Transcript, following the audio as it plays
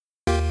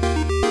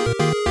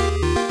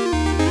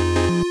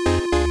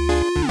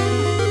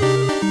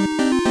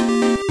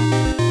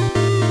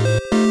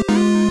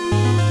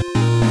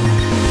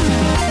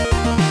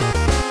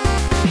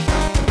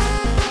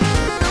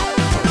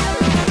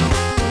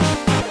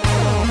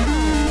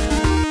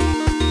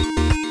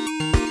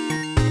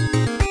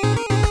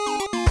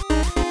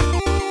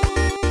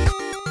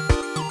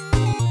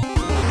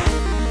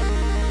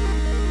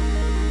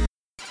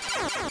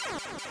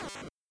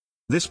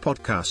This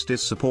podcast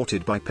is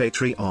supported by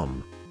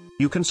Patreon.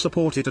 You can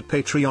support it at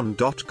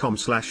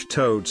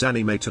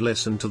patreon.com/toadsanime to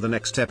listen to the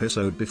next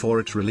episode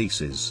before it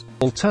releases.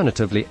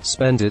 Alternatively,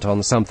 spend it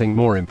on something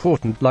more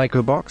important like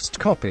a boxed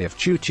copy of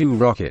Choo Choo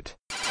Rocket.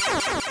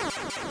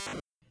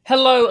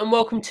 Hello and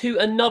welcome to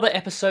another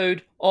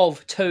episode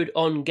of Toad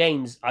on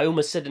Games. I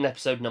almost said an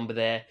episode number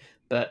there,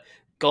 but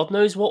God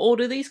knows what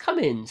order these come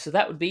in, so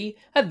that would be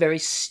a very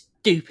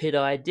stupid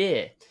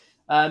idea.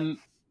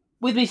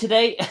 With me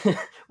today,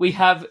 we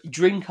have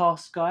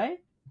Dreamcast Guy.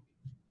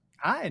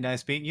 Hi,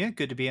 nice meeting you.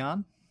 Good to be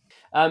on.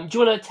 Do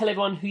you want to tell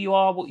everyone who you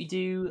are, what you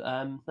do,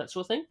 that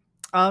sort of thing?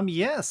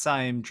 Yes,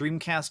 I'm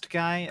Dreamcast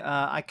Guy.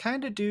 I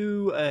kind of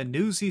do a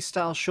newsy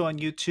style show on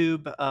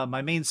YouTube.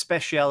 My main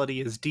specialty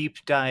is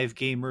deep dive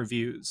game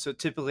reviews. So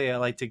typically I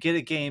like to get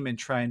a game and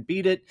try and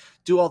beat it,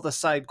 do all the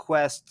side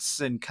quests,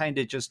 and kind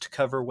of just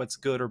cover what's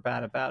good or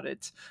bad about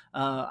it.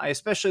 I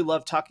especially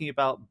love talking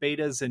about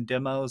betas and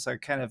demos. I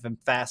kind of am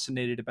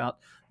fascinated about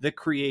the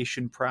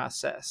creation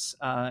process.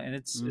 And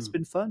it's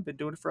been fun. Been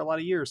doing it for a lot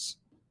of years.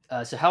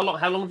 So how long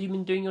have you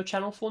been doing your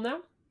channel for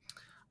now?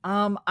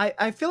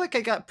 I feel like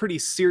I got pretty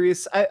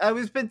serious. I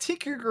was been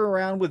tinkering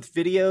around with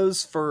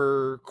videos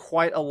for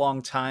quite a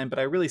long time, but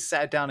I really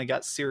sat down and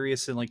got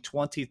serious in like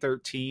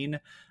 2013.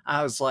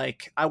 I was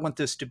like, I want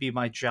this to be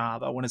my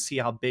job. I want to see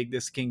how big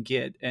this can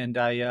get. And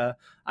I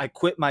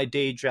quit my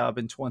day job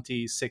in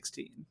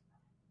 2016.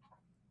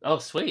 Oh,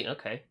 sweet.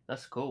 Okay.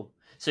 That's cool.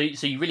 So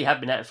you really have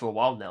been at it for a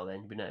while now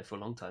then? You've been at it for a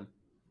long time.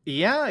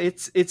 Yeah,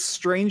 it's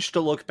strange to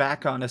look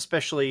back on,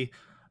 especially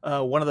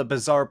one of the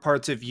bizarre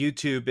parts of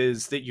YouTube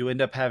is that you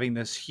end up having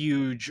this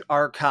huge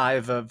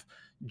archive of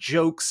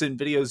jokes and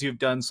videos you've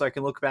done. So I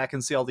can look back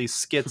and see all these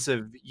skits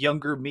of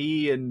younger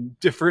me and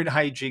different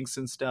hijinks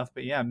and stuff.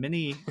 But yeah,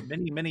 many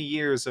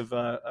years of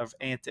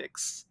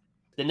antics.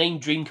 The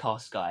name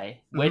Dreamcast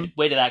Guy, where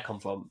did that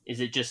come from? Is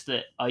it just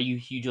that, are you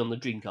huge on the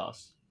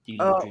Dreamcast? Do you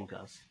love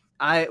Dreamcast?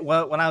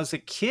 When I was a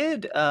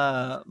kid,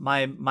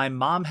 my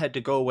mom had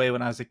to go away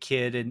when I was a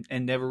kid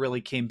and never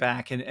really came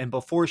back. And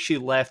before she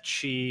left,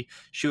 she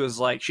was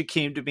like, she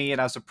came to me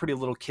and I was a pretty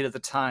little kid at the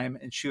time.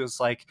 And she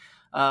was like,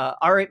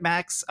 all right,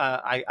 Max,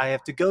 I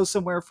have to go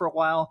somewhere for a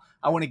while.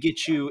 I want to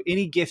get you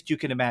any gift you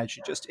can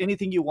imagine, just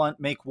anything you want,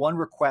 make one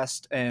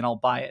request and I'll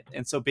buy it.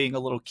 And so being a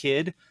little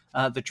kid,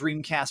 the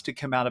Dreamcast had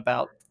come out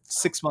about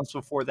 6 months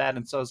before that.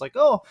 And so I was like,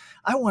 oh,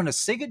 I want a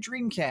Sega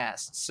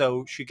Dreamcast.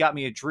 So she got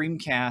me a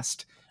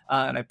Dreamcast.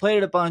 And I played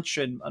it a bunch,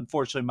 and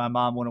unfortunately my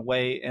mom went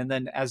away. And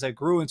then as I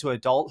grew into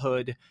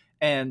adulthood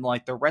and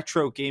like the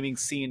retro gaming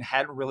scene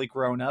hadn't really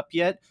grown up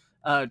yet,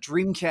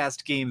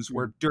 Dreamcast games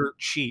were dirt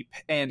cheap.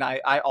 And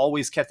I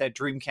always kept that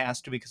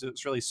Dreamcast because it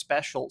was really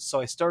special. So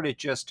I started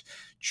just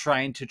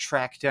trying to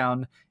track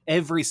down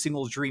every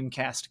single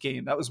Dreamcast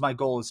game. That was my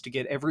goal, is to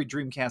get every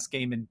Dreamcast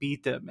game and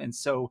beat them. And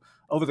so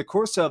over the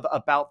course of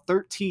about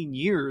 13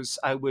 years,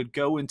 I would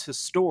go into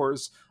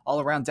stores all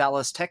around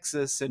Dallas,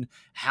 Texas, and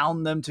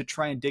hound them to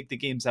try and dig the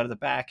games out of the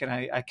back. And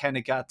I kind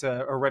of got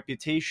a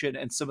reputation,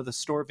 and some of the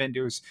store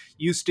vendors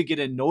used to get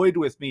annoyed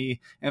with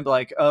me and be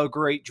like, oh,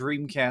 great,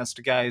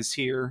 Dreamcast guy's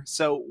here.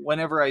 So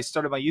whenever I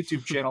started my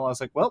YouTube channel, I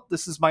was like, well,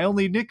 this is my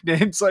only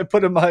nickname. So I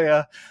put in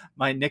my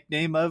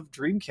nickname of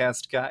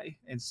Dreamcast Guy.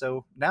 And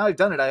so now I've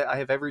done it. I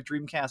have every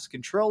Dreamcast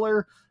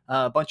controller,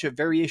 a bunch of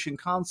variation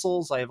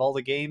consoles. I have all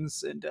the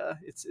games, and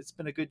it's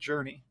been a good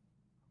journey.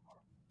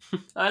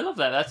 I love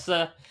that. That's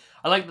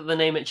I like that the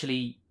name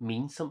actually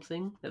means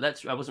something.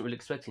 I wasn't really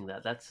expecting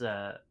that. That's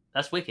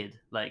wicked.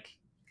 Like,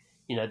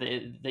 you know,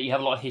 that you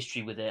have a lot of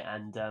history with it,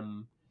 and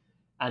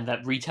that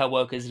retail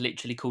workers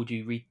literally called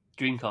you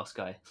Dreamcast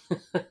Guy.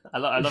 I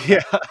love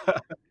yeah.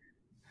 that.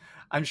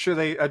 I'm sure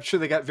they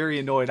got very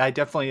annoyed. I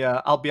definitely,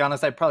 I'll be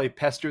honest, I probably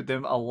pestered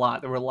them a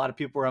lot. There were a lot of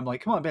people where I'm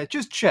like, come on, man,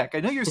 just check. I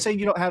know you're saying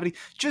you don't have any,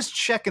 just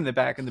check in the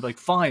back. And they're like,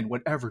 fine,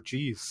 whatever,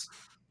 jeez.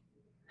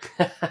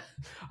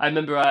 I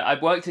remember I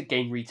worked at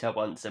game retail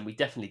once, and we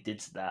definitely did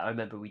that. I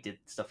remember we did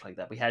stuff like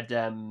that. We had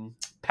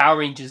Power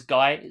Rangers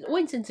Guy,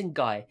 Winston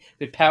Guy,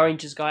 we had Power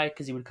Rangers Guy,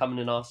 because he would come in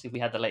and ask if we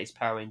had the latest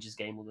Power Rangers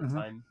game all the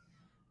time.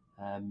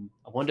 I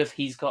wonder if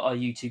he's got a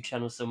YouTube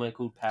channel somewhere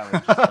called Power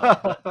Rangers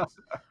Guy.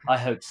 I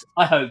hope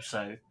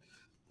so.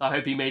 I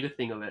hope he made a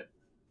thing of it.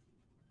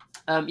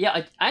 Yeah,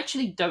 I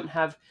actually don't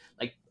have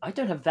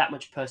that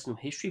much personal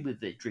history with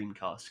the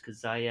Dreamcast,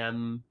 because I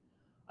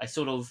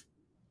sort of,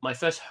 my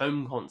first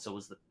home console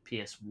was the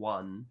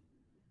PS1,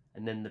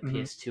 and then the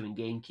PS2 and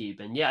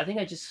GameCube, and yeah, I think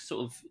I just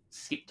sort of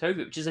skipped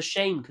over it, which is a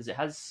shame because it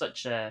has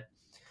such a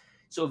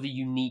sort of a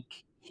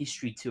unique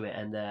history to it,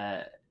 and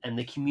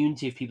the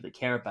community of people that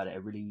care about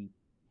it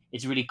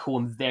it's a really cool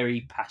and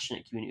very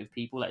passionate community of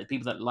people. Like the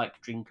people that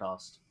like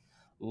Dreamcast,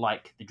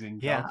 like the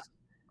Dreamcast. Yeah.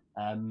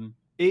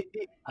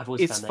 I've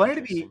always it's found that funny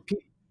to be interesting.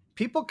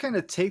 people kind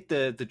of take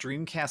the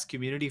Dreamcast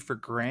community for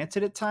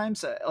granted at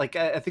times. Like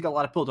I think a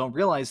lot of people don't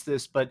realize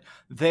this, but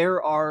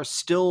there are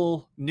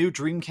still new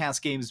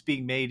Dreamcast games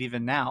being made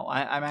even now.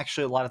 I'm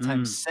actually a lot of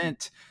times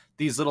sent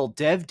these little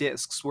dev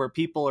discs where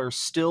people are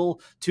still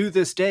to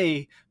this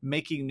day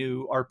making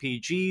new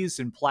RPGs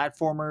and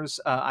platformers.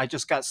 I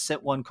just got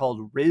sent one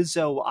called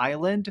Rizzo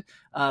Island.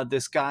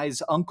 This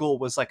guy's uncle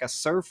was like a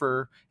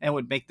surfer and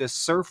would make this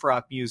surf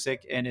rock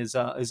music, and his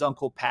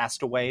uncle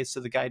passed away, so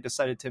the guy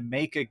decided to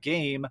make a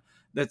game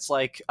that's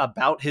like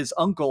about his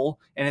uncle,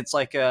 and it's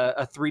like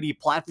a 3D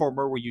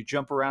platformer where you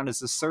jump around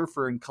as a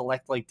surfer and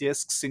collect like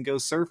discs and go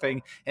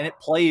surfing, and it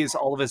plays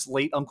all of his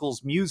late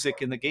uncle's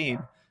music in the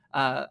game.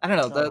 I don't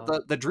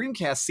know. The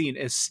Dreamcast scene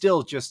is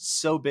still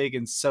just so big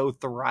and so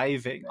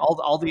thriving.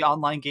 All the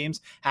online games,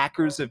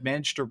 hackers have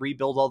managed to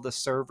rebuild all the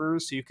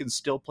servers, so you can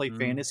still play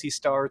Phantasy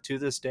Star to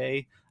this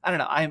day. I don't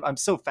know. I'm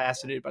so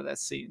fascinated by that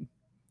scene.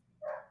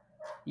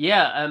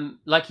 Yeah,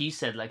 like you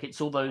said, like it's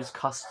all those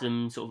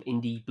custom sort of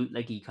indie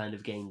bootleggy kind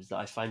of games that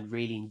I find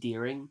really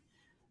endearing.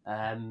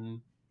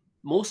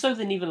 More so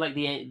than even like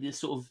the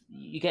sort of,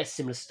 you get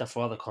similar stuff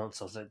for other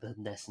consoles like the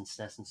NES and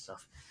SNES and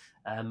stuff.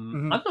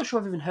 I'm not sure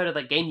I've even heard of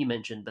that game you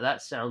mentioned, but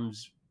that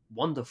sounds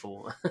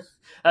wonderful.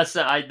 That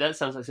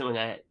sounds like something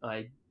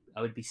I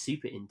would be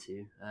super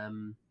into.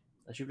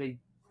 I should really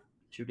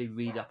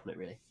read up on it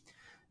really.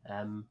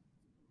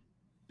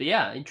 But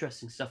yeah,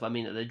 interesting stuff. I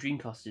mean, the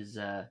Dreamcast is,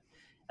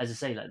 as I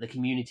say, like the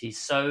community is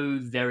so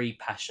very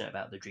passionate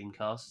about the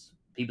Dreamcast.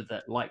 People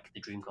that like the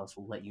Dreamcast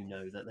will let you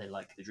know that they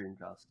like the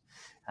Dreamcast,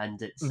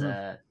 and it's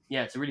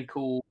it's a really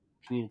cool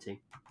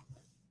community.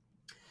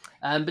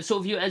 But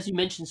sort of as you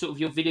mentioned, sort of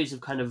your videos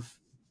have kind of,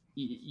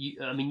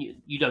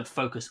 you don't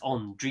focus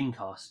on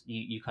Dreamcast.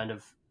 You kind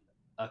of,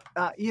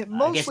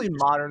 mostly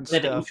modern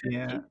stuff.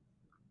 Yeah.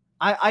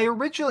 I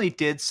originally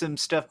did some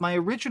stuff. My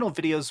original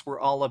videos were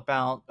all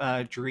about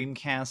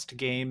Dreamcast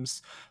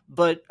games,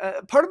 but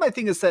part of my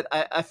thing is that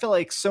I feel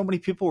like so many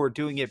people were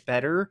doing it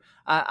better.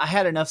 I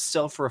had enough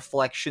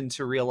self-reflection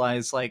to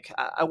realize like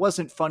I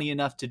wasn't funny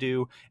enough to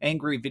do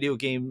angry video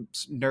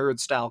games nerd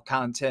style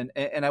content,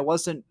 and I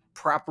wasn't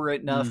proper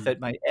enough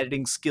at my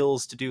editing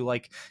skills to do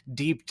like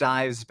deep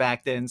dives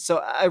back then. So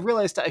I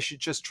realized I should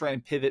just try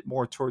and pivot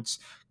more towards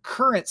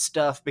current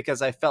stuff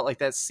because I felt like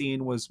that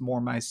scene was more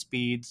my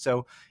speed.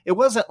 So it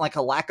wasn't like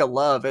a lack of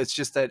love. It's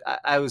just that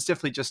I was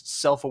definitely just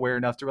self-aware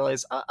enough to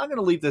realize I'm going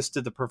to leave this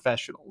to the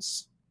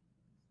professionals.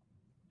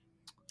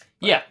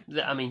 Yeah,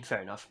 I mean,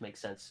 fair enough,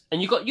 makes sense.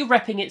 And you're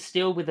repping it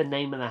still with the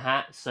name and the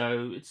hat,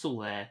 so it's all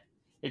there.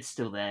 It's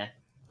still there.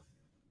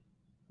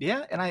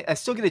 Yeah, and I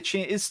still get a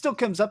chance. It still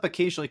comes up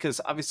occasionally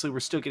because obviously we're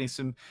still getting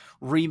some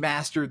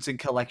remasters and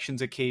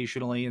collections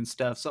occasionally and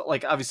stuff. So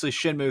like obviously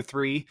Shenmue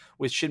 3,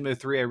 with Shenmue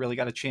 3, I really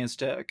got a chance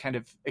to kind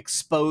of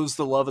expose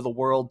the love of the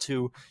world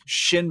to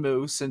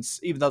Shenmue, since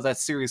even though that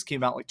series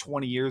came out like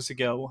 20 years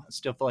ago, I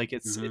still feel like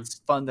it's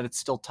fun that it's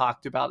still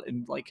talked about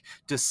and like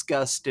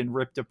discussed and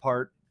ripped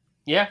apart.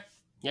 Yeah,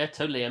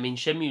 totally. I mean,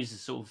 Shenmue is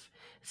sort of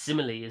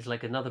similarly is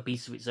like another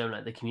beast of its own.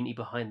 Like the community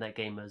behind that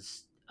game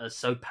is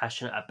so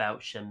passionate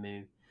about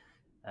Shenmue.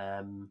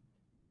 I'm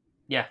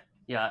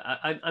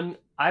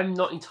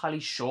not entirely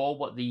sure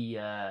what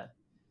the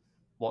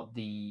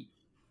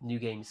new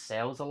game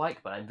sales are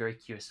like, but I'm very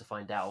curious to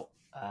find out.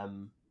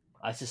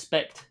 I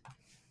suspect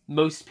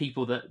most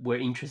people that were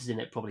interested in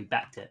it probably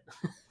backed it.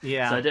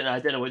 Yeah. So I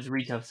don't know what its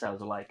retail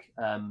sales are like.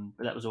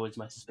 But that was always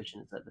my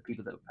suspicion, is that the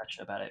people that were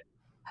passionate about it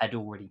had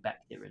already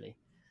backed it really.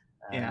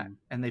 Yeah,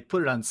 and they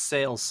put it on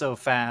sale so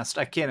fast.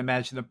 I can't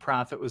imagine the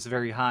profit was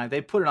very high.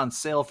 They put it on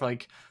sale for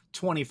like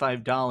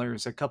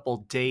 $25 a couple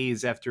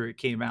days after it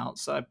came out.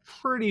 So I'm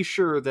pretty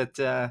sure that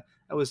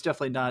it was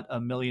definitely not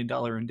 $1 million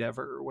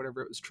endeavor or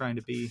whatever it was trying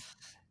to be.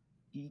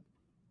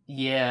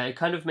 Yeah, it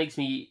kind of makes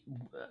me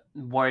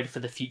worried for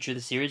the future of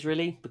the series,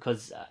 really,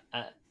 because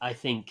I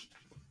think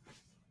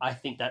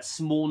that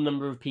small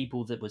number of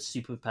people that were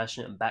super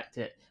passionate and backed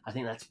it, I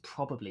think that's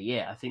probably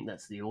it. I think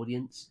that's the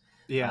audience.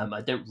 Yeah.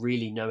 I don't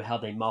really know how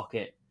they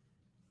market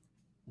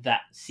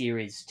that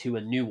series to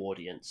a new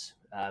audience.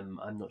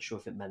 I'm not sure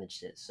if it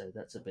managed it, so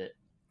that's a bit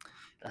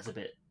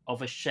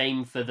of a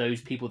shame for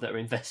those people that are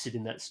invested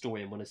in that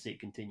story and want to see it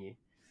continue.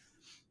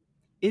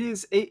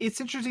 It's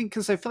interesting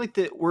because I feel like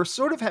that we're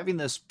sort of having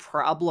this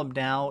problem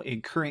now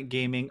in current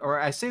gaming, or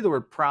I say the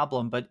word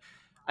problem, but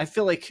I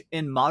feel like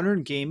in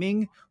modern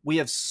gaming, we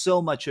have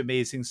so much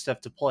amazing stuff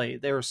to play.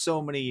 There are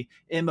so many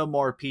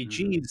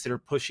MMORPGs that are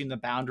pushing the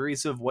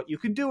boundaries of what you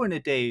can do in a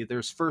day.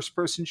 There's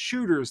first-person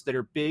shooters that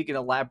are big and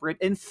elaborate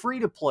and free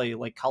to play,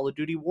 like Call of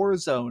Duty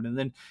Warzone. And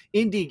then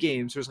indie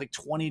games. There's like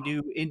 20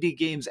 new indie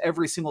games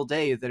every single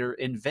day that are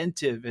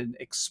inventive and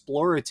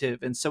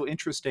explorative and so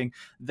interesting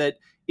that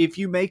if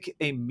you make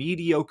a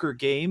mediocre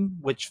game,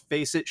 which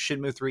face it,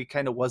 Shenmue 3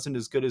 kind of wasn't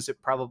as good as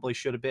it probably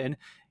should have been,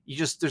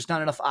 there's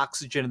not enough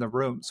oxygen in the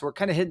room. So we're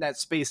kind of hitting that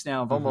space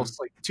now of almost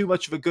like too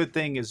much of a good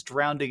thing is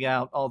drowning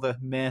out all the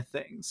meh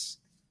things.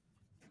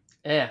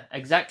 Yeah,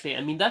 exactly.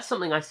 I mean, that's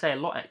something I say a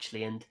lot,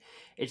 actually, and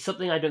it's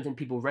something I don't think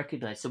people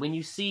recognize. So when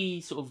you see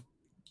sort of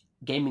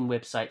gaming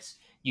websites,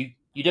 you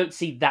don't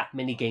see that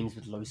many games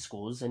with low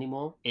scores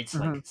anymore. It's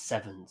like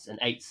 7s and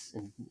 8s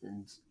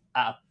and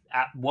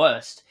at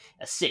worst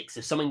a 6.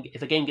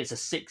 If a game gets a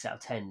 6 out of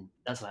 10,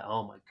 that's like,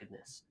 oh my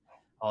goodness.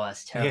 Oh,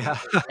 that's terrible.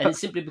 Yeah. And it's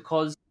simply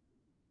because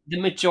the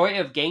majority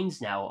of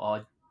games now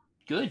are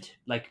good,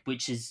 like,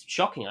 which is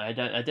shocking. I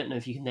don't know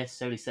if you can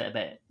necessarily say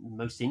about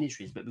most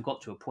industries, but we've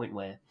got to a point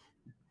where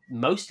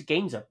most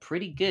games are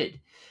pretty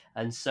good,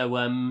 and so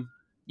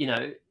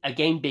a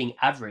game being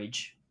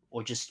average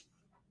or just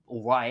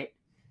all right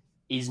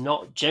is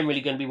not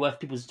generally going to be worth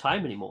people's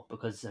time anymore,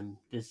 because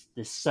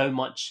there's so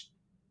much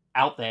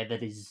out there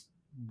that is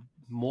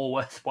more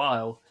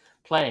worthwhile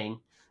playing.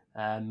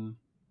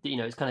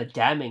 It's kind of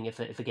damning if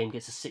a game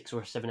gets a 6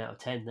 or a 7 out of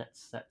 10.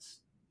 That's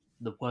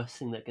the worst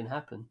thing that can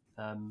happen.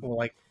 Well,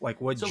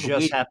 like what Sort of a just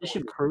weird happened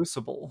position. with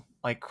Crucible.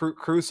 Like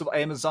Crucible,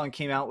 Amazon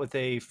came out with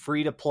a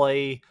free to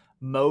play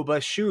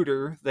MOBA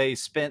shooter. They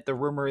spent, the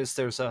rumor is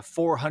there's a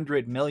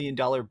 $400 million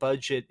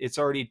budget. It's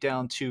already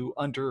down to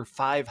under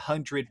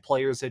 500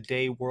 players a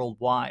day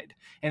worldwide.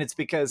 And it's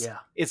because Yeah.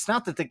 it's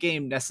not that the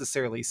game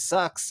necessarily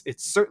sucks.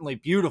 It's certainly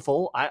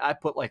beautiful. I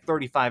put like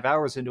 35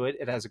 hours into it.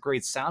 It has a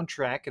great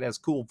soundtrack. It has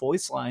cool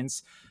voice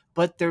lines.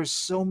 But there's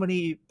so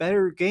many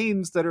better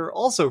games that are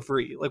also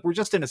free. Like, we're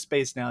just in a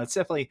space now. It's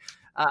definitely,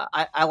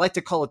 I like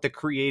to call it the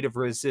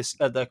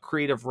the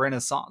creative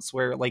renaissance,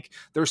 where like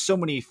there's so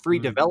many free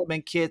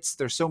development kits.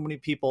 There's so many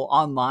people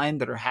online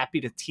that are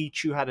happy to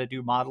teach you how to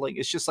do modeling.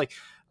 It's just like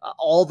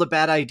all the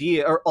bad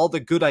idea or all the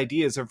good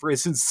ideas have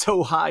risen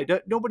so high.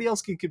 Nobody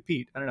else can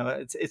compete. I don't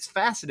know. It's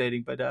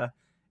fascinating, but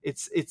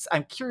it's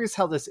I'm curious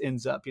how this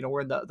ends up.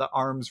 We're in the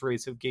arms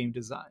race of game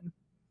design.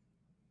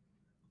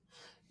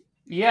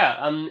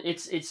 Yeah,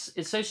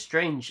 it's so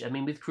strange. I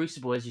mean, with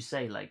Crucible, as you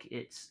say, like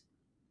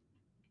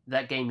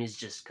that game is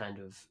just kind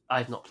of.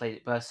 I've not played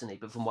it personally,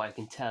 but from what I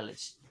can tell,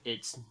 it's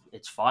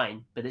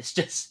fine. But it's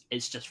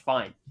just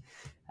fine,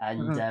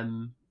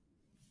 and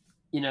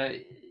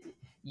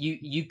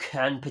you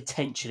can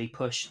potentially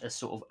push a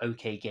sort of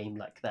okay game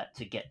like that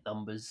to get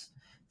numbers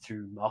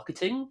through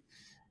marketing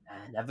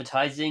and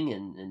advertising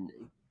and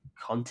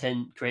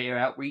content creator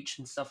outreach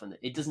and stuff. And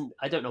it doesn't.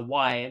 I don't know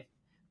why,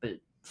 but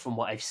from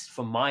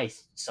my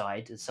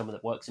side as someone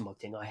that works in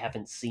marketing, I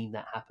haven't seen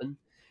that happen,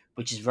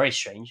 which is very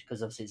strange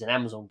because obviously it's an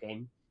Amazon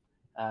game.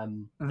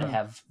 They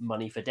have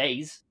money for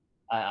days.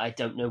 I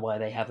don't know why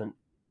they haven't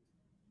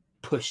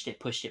pushed it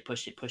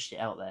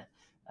out there.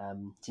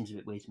 Seems a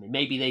bit weird to me.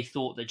 Maybe they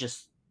thought that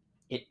just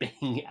it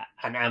being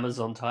an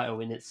Amazon title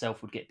in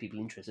itself would get people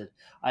interested.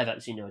 I have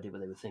absolutely no idea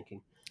what they were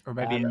thinking. Or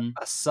maybe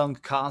a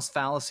sunk cost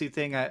fallacy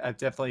thing.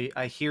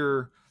 I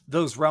hear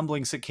those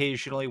rumblings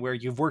occasionally where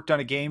you've worked on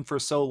a game for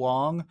so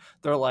long,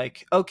 they're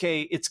like,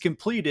 okay, it's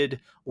completed.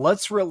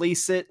 Let's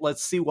release it.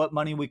 Let's see what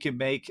money we can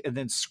make, and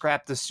then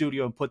scrap the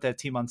studio and put that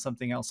team on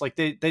something else. Like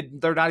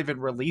they're not even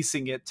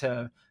releasing it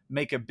to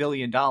make $1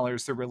 billion.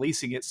 They're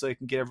releasing it so they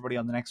can get everybody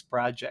on the next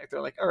project.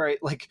 They're like, all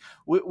right, like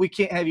we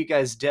can't have you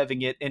guys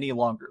deving it any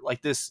longer.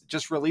 Like this,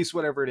 just release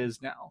whatever it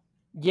is now.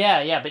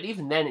 Yeah, but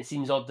even then it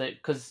seems odd that,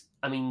 because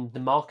I mean the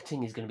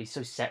marketing is going to be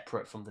so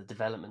separate from the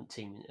development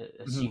team,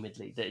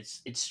 assumedly, that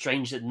it's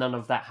strange that none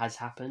of that has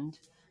happened.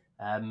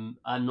 I'm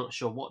not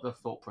sure what the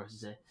thought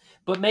process is,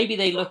 but maybe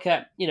they look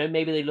at a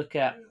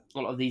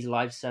lot of these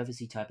live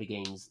servicey type of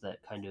games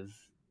that kind of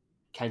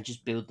can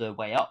just build their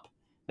way up.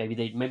 Maybe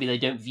they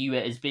don't view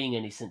it as being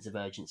any sense of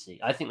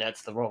urgency. I think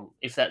that's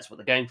if that's what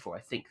they're going for.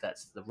 I think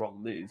that's the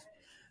wrong move.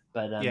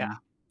 But yeah.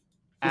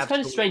 It's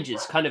kind of strange.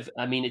 It's kind of,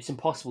 I mean, it's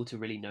impossible to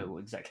really know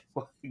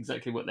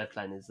exactly what their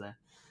plan is there.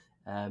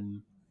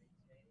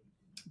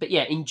 But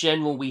yeah, in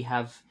general, we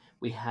have.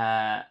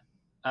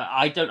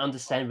 I don't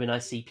understand when I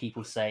see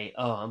people say,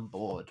 "Oh, I'm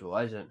bored," or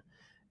I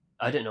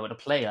don't know what to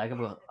play. I have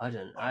no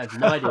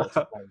idea what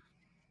to play.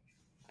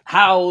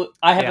 How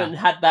I haven't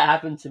had that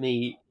happen to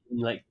me in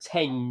like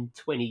 10,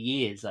 20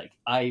 years. Like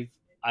I've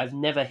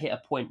never hit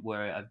a point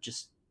where I've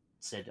just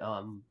said,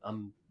 "Oh,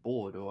 I'm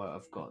bored," or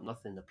 "I've got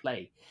nothing to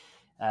play."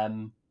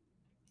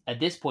 At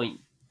this point,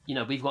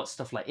 we've got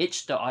stuff like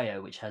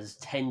itch.io, which has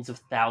tens of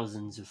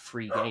thousands of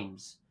free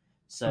games.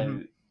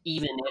 So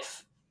even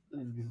if,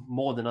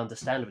 more than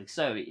understandably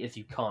so, if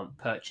you can't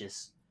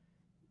purchase,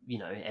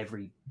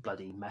 every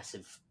bloody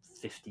massive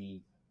 $50,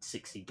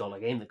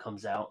 $60 game that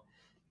comes out,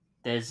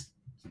 there's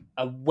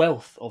a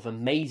wealth of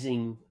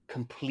amazing,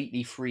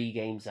 completely free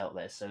games out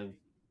there. So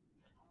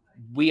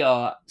we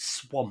are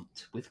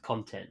swamped with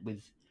content,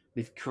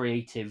 with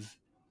creative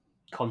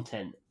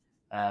content.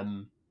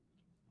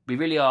 We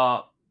really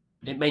are.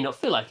 It may not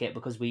feel like it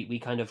because we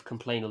kind of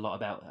complain a lot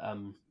about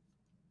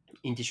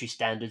industry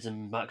standards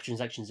and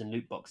microtransactions and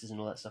loot boxes and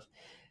all that stuff.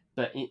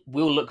 But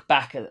we'll look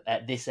back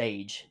at this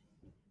age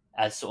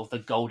as sort of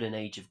the golden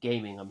age of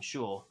gaming, I'm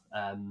sure.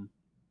 We're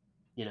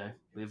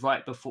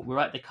right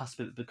at the cusp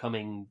of it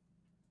becoming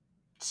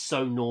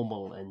so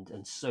normal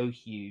and so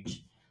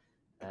huge.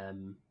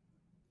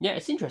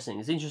 It's interesting.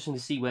 It's interesting to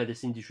see where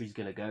this industry is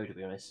going to go, to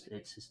be honest.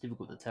 It's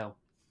difficult to tell.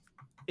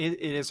 It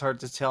is hard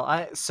to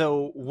tell.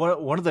 So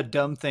one of the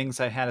dumb things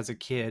I had as a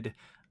kid,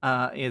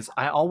 is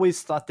I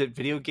always thought that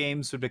video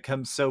games would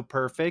become so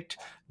perfect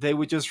they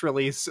would just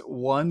release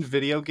one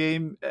video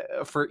game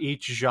for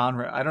each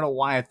genre. I don't know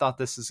why I thought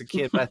this as a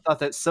kid, but I thought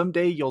that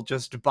someday you'll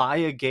just buy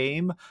a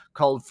game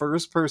called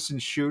First Person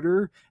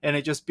Shooter and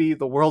it just be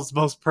the world's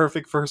most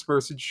perfect first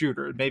person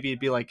shooter. Maybe it'd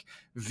be like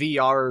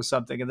VR or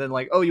something, and then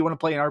like, oh, you want to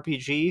play an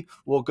RPG?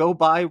 Well, go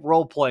buy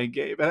role playing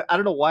game. And I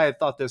don't know why I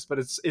thought this, but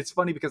it's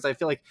funny because I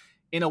feel like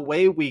in a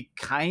way we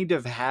kind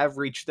of have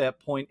reached that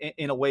point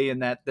in a way in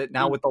that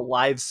now with the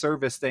live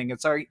service thing,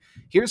 it's all right,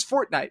 here's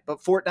Fortnite,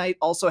 but Fortnite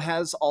also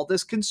has all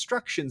this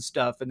construction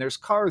stuff and there's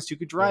cars you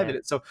could drive in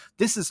it. So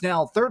this is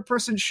now third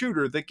person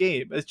shooter, the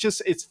game.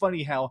 It's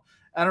funny how,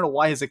 I don't know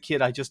why as a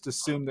kid I just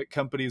assumed that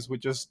companies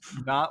would just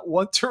not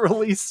want to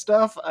release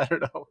stuff. I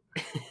don't know.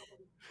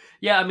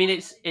 Yeah, I mean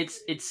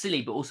it's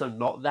silly, but also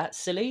not that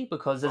silly,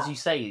 because as you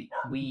say,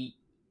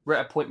 we're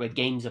at a point where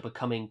games are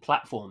becoming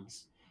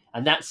platforms.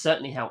 And that's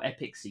certainly how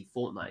Epic see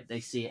Fortnite. They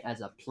see it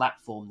as a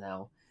platform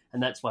now,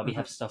 and that's why we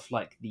have stuff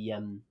like the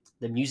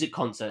music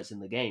concerts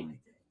in the game.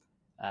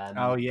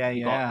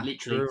 Literally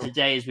true.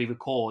 Today, as we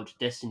record,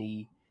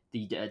 Destiny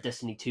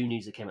 2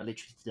 news that came out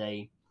literally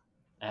today,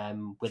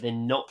 where they're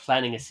not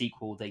planning a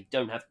sequel. They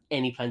don't have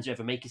any plans to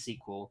ever make a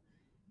sequel.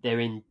 They're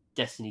in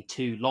Destiny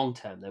 2 long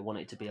term. They want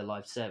it to be a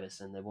live service,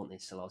 and they want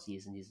this to last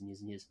years and years and years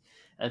and years.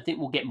 And I think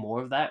we'll get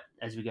more of that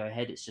as we go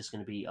ahead. It's just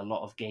going to be a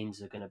lot of games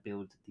that are going to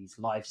build these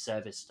live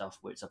service stuff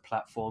where it's a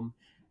platform.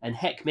 And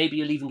heck, maybe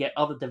you'll even get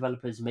other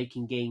developers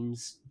making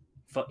games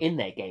in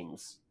their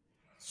games.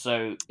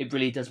 So it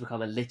really does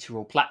become a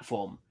literal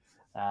platform.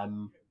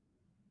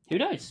 Who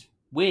knows?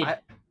 Weird.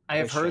 I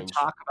have heard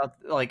talk about,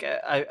 like,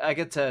 I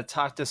get to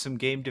talk to some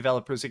game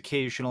developers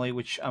occasionally,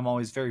 which I'm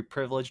always very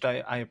privileged.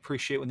 I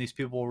appreciate when these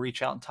people will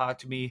reach out and talk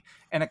to me.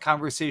 And a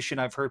conversation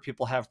I've heard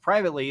people have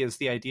privately is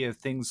the idea of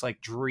things like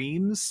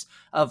dreams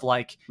of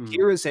like,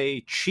 here is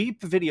a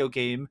cheap video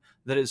game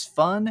that is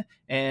fun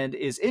and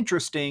is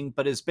interesting,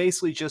 but is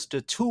basically just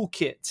a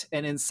toolkit.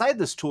 And inside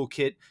this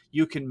toolkit,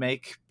 you can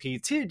make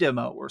PT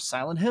Demo or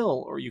Silent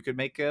Hill, or you could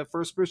make a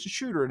first person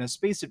shooter and a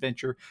space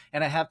adventure.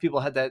 And I have people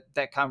had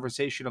that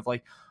conversation of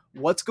like,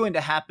 what's going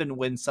to happen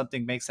when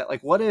something makes that?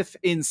 Like, what if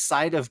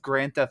inside of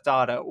Grand Theft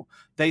Auto,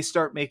 they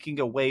start making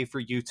a way for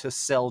you to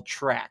sell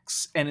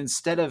tracks? And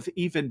instead of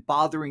even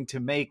bothering to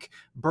make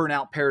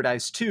Burnout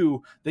Paradise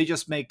 2, they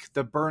just make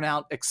the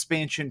Burnout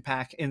expansion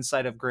pack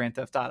inside of Grand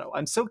Theft Auto.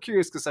 I'm so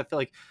curious because I feel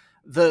like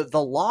the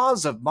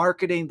laws of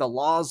marketing, the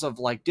laws of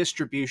like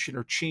distribution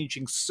are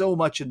changing so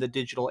much in the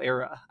digital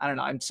era. I don't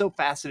know. I'm so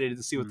fascinated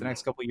to see what the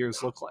next couple of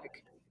years look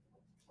like.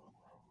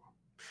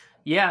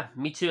 Yeah,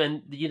 me too.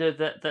 And you know,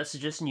 that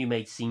suggestion you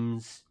made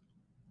seems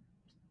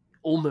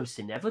almost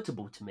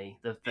inevitable to me.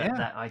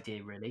 That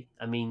idea, really.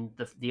 I mean,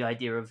 the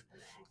idea of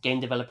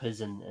game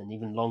developers and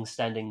even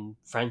long-standing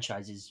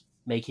franchises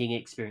making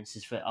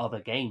experiences for other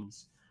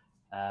games,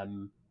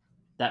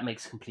 that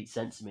makes complete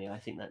sense to me. I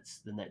think that's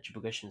the natural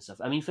progression and stuff.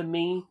 I mean, for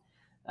me,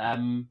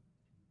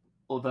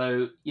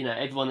 although you know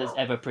everyone that's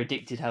ever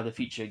predicted how the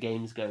future of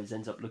games goes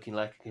ends up looking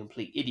like a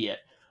complete idiot.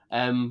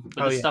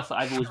 But stuff that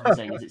I've always been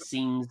saying is it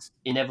seems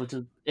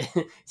inevitable.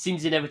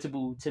 Seems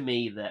inevitable to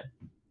me that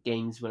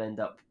games will end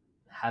up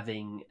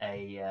having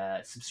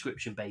a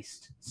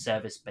subscription-based,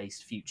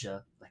 service-based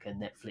future, like a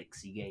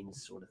Netflixy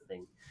games sort of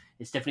thing.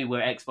 It's definitely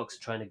where Xbox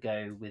are trying to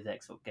go with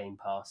Xbox Game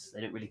Pass.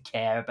 They don't really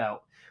care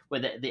about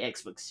whether the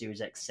Xbox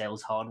Series X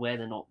sells hardware.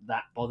 They're not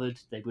that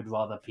bothered. They would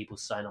rather people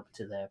sign up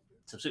to their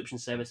subscription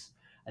service.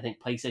 I think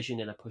PlayStation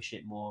are going to push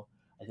it more.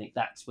 I think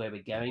that's where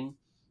we're going.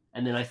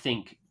 And then I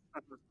think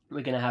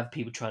we're going to have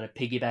people trying to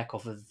piggyback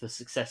off of the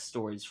success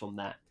stories from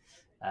that,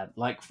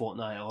 like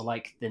Fortnite or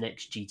like the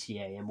next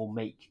GTA, and will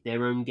make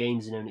their own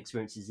games and own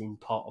experiences in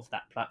part of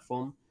that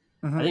platform.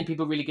 I think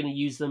people are really going to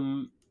use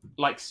them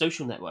like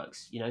social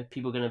networks. You know,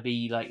 people are going to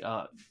be like,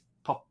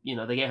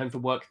 they get home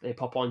from work, they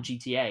pop on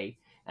GTA,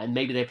 and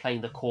maybe they're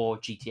playing the core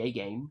GTA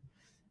game,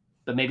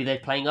 but maybe they're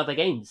playing other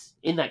games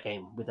in that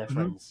game with their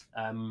friends,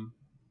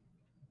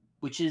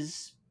 which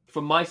is,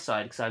 from my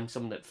side, because I'm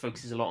someone that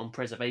focuses a lot on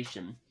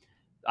preservation,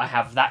 I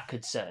have that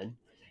concern,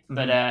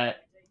 but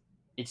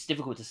it's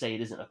difficult to say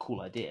it isn't a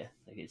cool idea.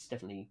 Like, it's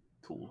definitely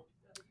cool.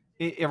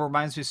 It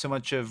reminds me so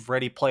much of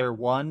Ready Player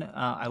One.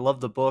 I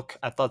love the book.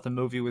 I thought the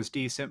movie was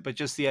decent, but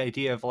just the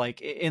idea of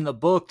like in the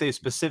book, they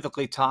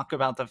specifically talk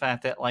about the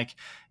fact that like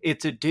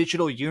it's a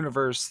digital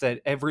universe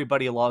that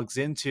everybody logs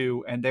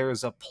into, and there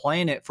is a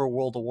planet for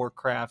World of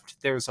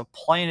Warcraft. There's a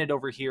planet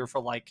over here for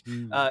like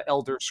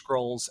Elder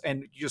Scrolls,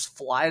 and you just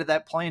fly to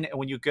that planet. And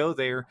when you go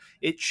there,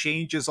 it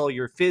changes all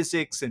your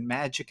physics and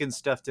magic and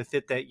stuff to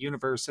fit that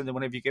universe. And then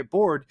whenever you get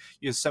bored,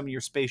 you just summon your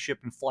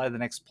spaceship and fly to the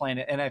next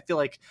planet. And I feel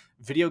like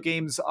video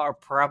games are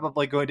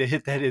probably going to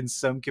hit that in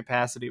some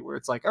capacity where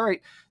it's like, all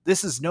right,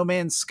 this is No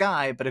Man's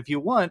Sky, but if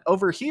you want,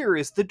 over here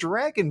is the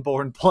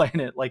Dragonborn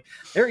planet. Like,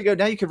 there you go.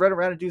 Now you can run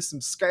around and do some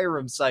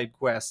Skyrim side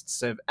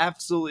quests of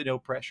absolutely no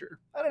pressure.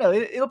 I don't know.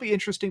 It'll be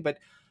interesting, but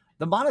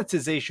the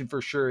monetization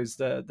for sure is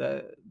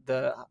the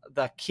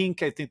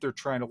kink I think they're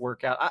trying to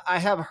work out. I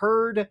have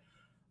heard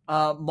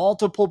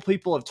multiple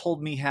people have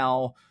told me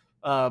how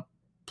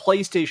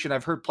PlayStation,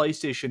 I've heard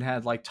PlayStation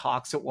had like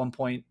talks at one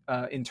point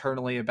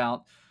internally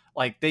about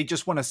like they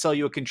just want to sell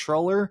you a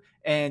controller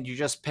and you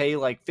just pay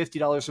like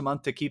 $50 a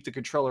month to keep the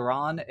controller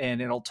on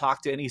and it'll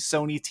talk to any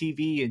Sony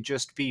TV and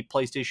just be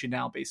PlayStation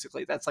Now,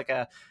 basically. That's like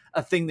a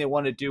thing they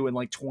want to do in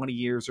like 20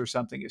 years or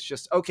something. It's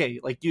just,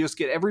 okay, like you just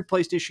get every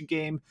PlayStation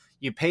game,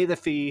 you pay the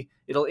fee,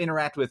 it'll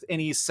interact with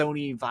any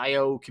Sony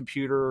Vio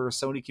computer or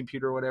Sony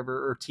computer or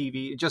whatever, or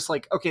TV. Just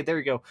like, okay, there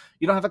you go.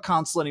 You don't have a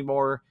console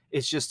anymore.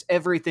 It's just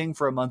everything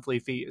for a monthly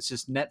fee. It's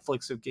just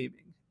Netflix of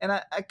gaming. And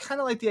I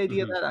kind of like the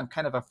idea of that. I'm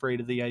kind of afraid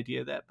of the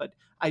idea of that, but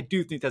I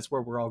do think that's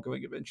where we're all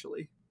going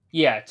eventually.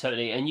 Yeah,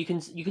 totally. And you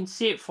can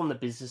see it from the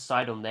business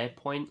side on their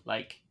point.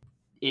 Like,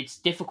 it's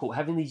difficult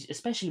having these,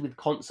 especially with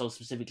consoles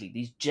specifically,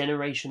 these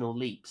generational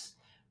leaps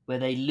where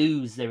they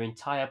lose their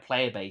entire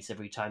player base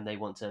every time they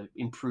want to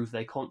improve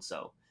their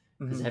console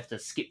because they have to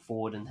skip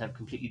forward and have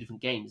completely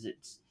different games.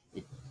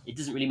 It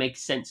doesn't really make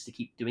sense to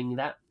keep doing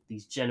that.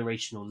 These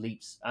generational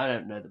leaps. I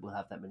don't know that we'll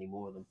have that many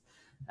more of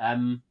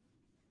them.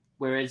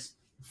 Whereas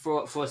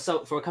for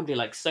a company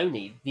like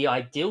Sony, the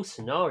ideal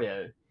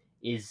scenario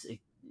is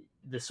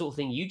the sort of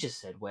thing you just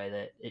said,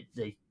 where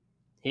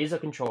here's a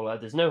controller,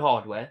 there's no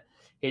hardware,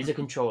 here's a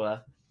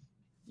controller,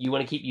 you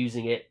want to keep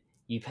using it,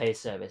 you pay a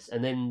service,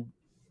 and then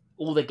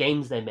all the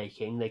games they're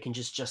making, they can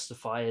just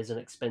justify as an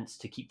expense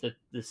to keep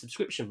the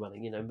subscription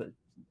running, but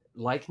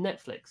like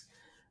Netflix.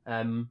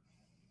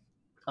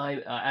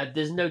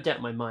 There's no doubt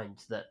in my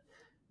mind that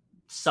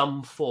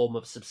some form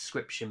of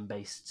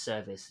subscription-based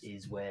service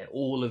is where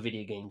all of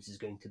video games is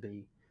going to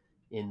be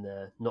in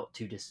the not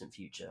too distant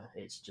future.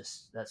 It's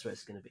just, that's where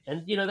it's going to be.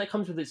 And, that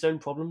comes with its own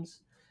problems.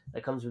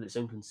 That comes with its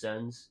own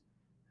concerns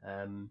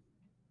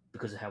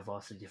because of how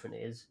vastly different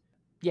it is.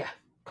 Yeah,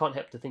 can't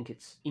help to think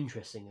it's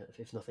interesting,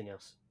 if nothing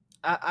else.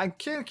 I'm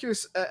kind of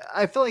curious.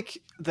 I feel like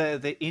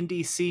the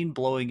indie scene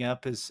blowing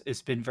up has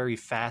been very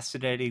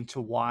fascinating to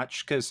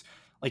watch because,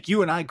 like,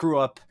 you and I grew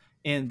up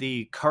in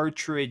the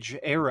cartridge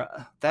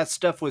era. That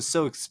stuff was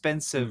so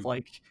expensive.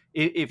 Like,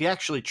 if you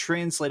actually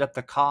translate up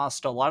the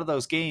cost, a lot of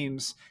those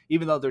games,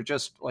 even though they're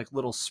just like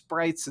little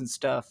sprites and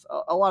stuff,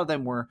 a lot of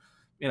them were,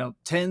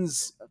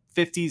 tens,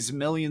 50s,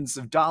 millions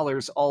of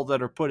dollars, all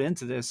that are put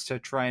into this to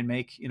try and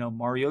make,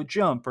 Mario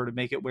jump, or to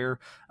make it where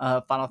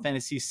Final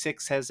Fantasy VI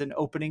has an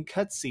opening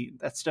cutscene.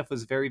 That stuff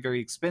was very, very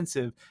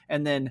expensive,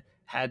 and then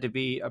had to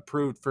be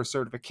approved for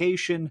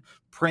certification,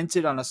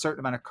 printed on a certain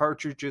amount of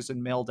cartridges,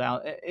 and mailed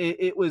out.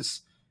 It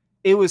was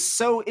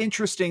so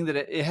interesting that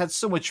it had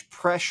so much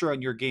pressure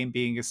on your game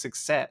being a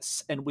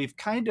success. And we've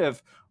kind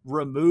of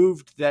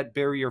removed that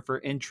barrier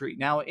for entry.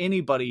 Now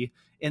anybody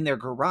in their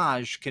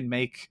garage can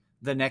make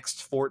the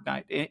next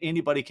Fortnite.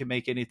 Anybody can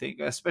make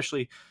anything,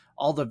 especially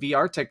all the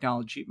VR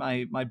technology.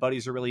 My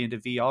buddies are really into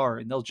VR,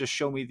 and they'll just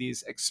show me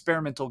these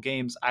experimental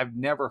games I've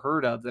never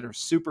heard of that are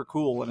super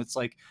cool. And it's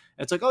like,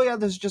 oh yeah,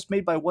 this is just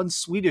made by one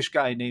Swedish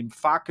guy named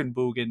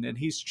Falkenbogen, and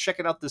he's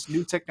checking out this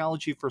new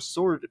technology for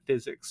sword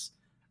physics.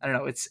 I don't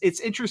know. It's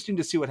interesting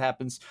to see what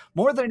happens.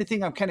 More than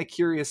anything, I'm kind of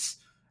curious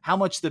how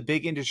much the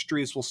big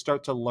industries will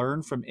start to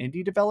learn from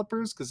indie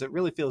developers, because it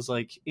really feels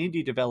like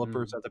indie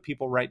developers are the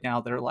people right now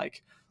that are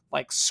like,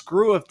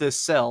 screw if this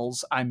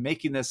sells. I'm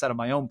making this out of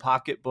my own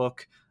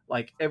pocketbook.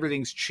 Like,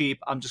 everything's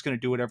cheap. I'm just going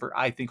to do whatever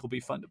I think will be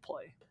fun to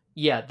play.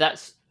 Yeah,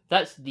 that's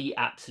the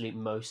absolute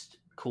most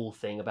cool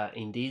thing about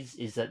indies,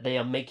 is that they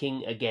are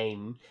making a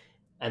game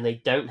and they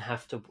don't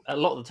have to, a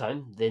lot of the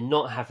time, they're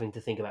not having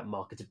to think about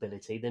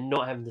marketability. They're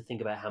not having to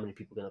think about how many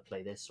people are going to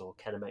play this or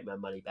can I make my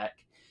money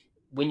back.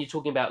 When you're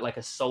talking about like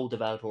a sole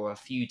developer or a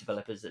few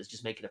developers that's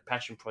just making a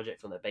passion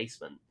project from their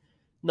basement,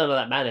 none of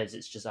that matters.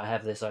 It's just, I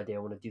have this idea, I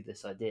want to do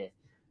this idea.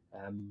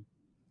 And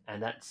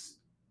that's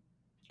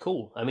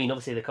cool. I mean,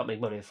 obviously they can't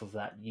make money off of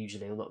that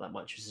usually, or not that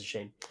much, which is a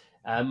shame.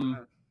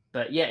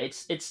 But yeah,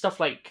 it's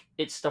stuff like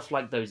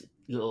those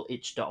little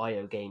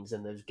itch.io games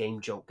and those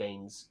Game Jolt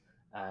games.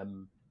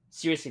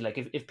 Seriously, like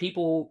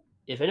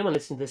if anyone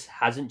listening to this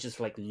hasn't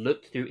just like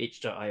looked through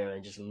itch.io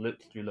and just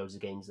looked through loads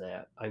of games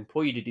there, I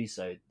implore you to do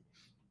so.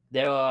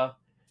 There are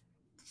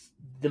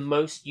the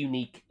most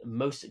unique,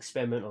 most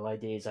experimental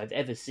ideas I've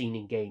ever seen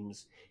in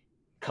games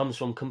comes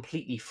from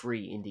completely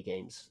free indie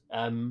games.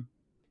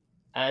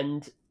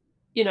 And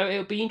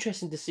it'll be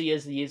interesting to see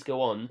as the years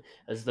go on,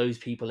 as those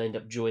people end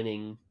up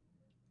joining,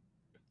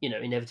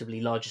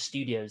 inevitably larger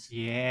studios.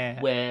 Yeah.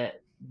 Where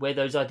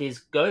those ideas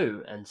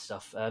go and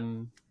stuff.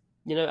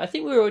 I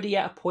think we're already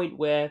at a point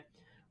where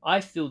I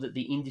feel that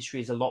the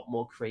industry is a lot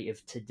more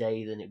creative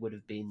today than it would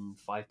have been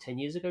 5-10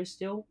 years ago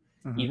still,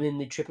 even in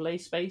the AAA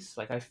space.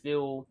 Like, I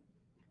feel,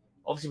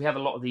 obviously we have a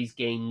lot of these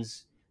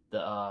games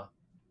that are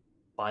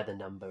by the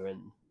number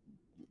and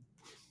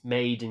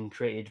made and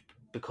created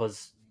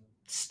because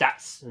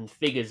stats and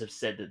figures have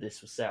said that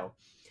this will sell.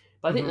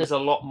 But I think there's a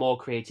lot more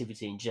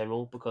creativity in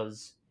general,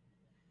 because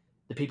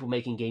the people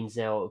making games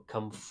now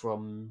come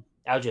from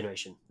our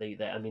generation. They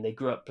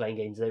grew up playing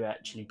games they were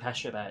actually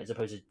passionate about, as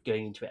opposed to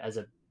going into it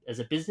as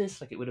a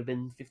business like it would have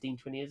been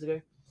 15-20 years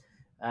ago.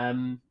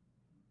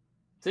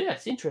 So yeah,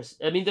 it's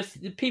interesting. I mean,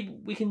 the people,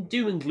 we can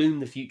doom and gloom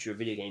the future of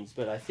video games,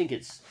 but I think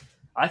it's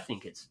I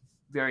think it's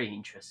very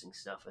interesting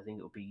stuff. I think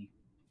it'll be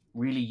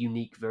really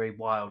unique, very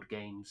wild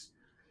games,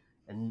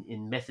 and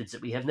in methods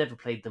that we have never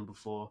played them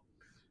before.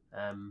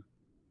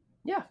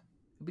 Yeah,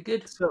 it'll be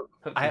good. So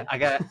Hopefully. I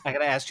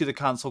gotta ask you the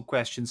console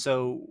question.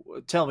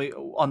 So tell me,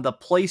 on the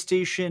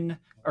PlayStation,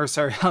 or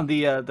sorry, on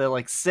the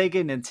like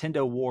Sega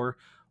Nintendo war,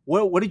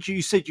 what did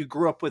you said you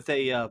grew up with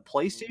a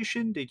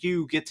PlayStation? Did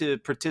you get to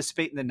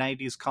participate in the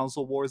 '90s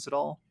console wars at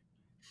all?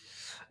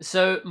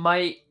 So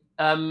I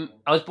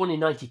was born in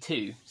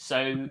 '92.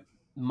 So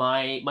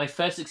my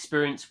first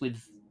experience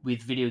with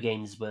video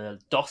games were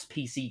DOS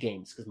PC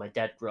games because my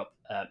dad grew up.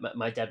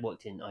 My dad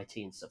worked in IT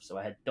and stuff, so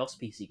I had DOS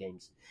PC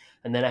games,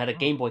 and then I had a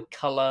Game Boy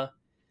Color,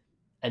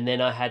 and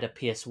then I had a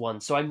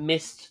PS1. So I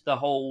missed the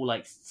whole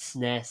like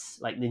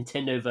SNES, like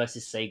Nintendo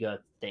versus Sega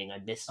thing. I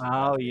missed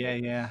all Oh that. yeah,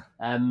 yeah.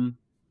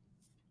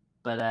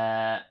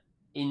 But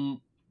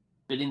in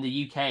in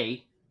the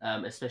UK,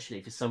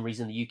 especially for some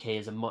reason, the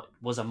UK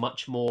was a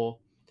much more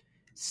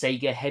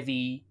Sega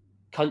heavy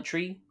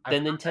country I've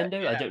than heard that,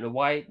 Nintendo. I yeah. don't know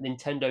why.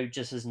 Nintendo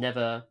just has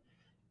never,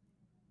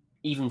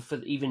 even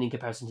in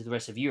comparison to the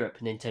rest of Europe,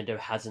 Nintendo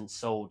hasn't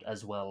sold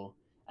as well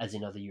as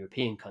in other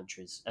European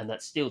countries, and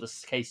that's still the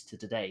case to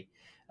today.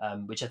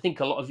 Which I think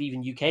a lot of even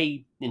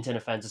UK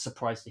Nintendo fans are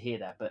surprised to hear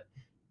that. But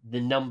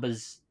the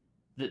numbers,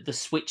 the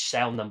Switch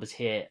sale numbers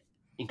here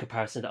in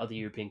comparison to other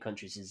European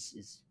countries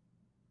is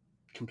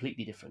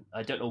completely different.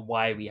 I don't know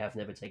why we have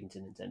never taken to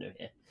Nintendo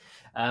here.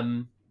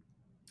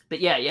 But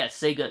yeah,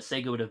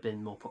 Sega would have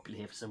been more popular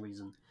here for some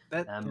reason.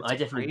 That's I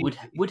definitely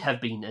crazy. would have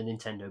been a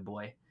Nintendo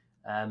boy.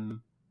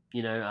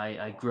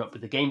 I grew up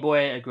with the Game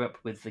Boy. I grew up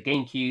with the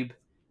GameCube.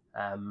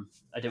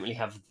 I don't really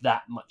have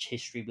that much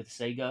history with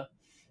Sega,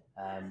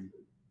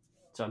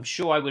 so I'm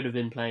sure I would have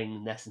been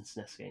playing NES and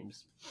SNES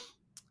games.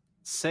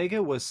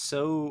 Sega was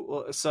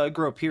so I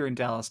grew up here in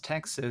Dallas,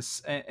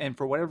 Texas, and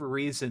for whatever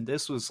reason,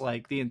 this was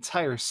like the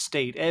entire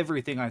state.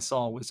 Everything I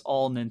saw was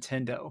all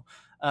Nintendo.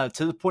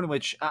 To the point in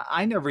which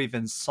I never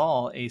even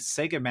saw a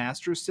Sega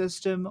Master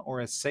System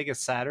or a Sega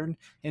Saturn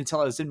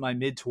until I was in my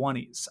mid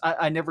 20s.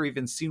 I never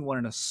even seen one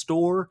in a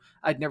store.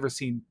 I'd never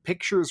seen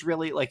pictures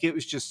really. Like it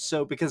was just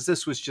so because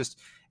this was just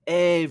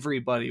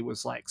everybody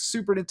was like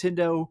Super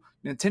Nintendo,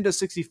 Nintendo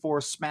 64,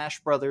 Smash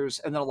Brothers,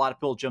 and then a lot of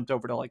people jumped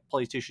over to like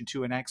PlayStation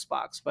 2 and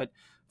Xbox. But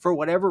for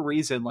whatever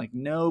reason, like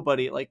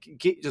nobody, like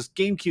just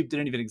GameCube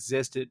didn't even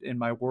exist in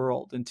my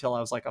world until I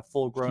was like a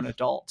full grown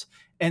adult.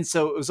 And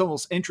so it was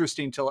almost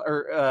interesting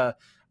to,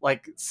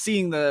 like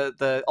seeing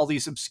the all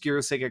these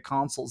obscure Sega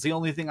consoles. The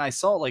only thing I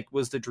saw like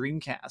was the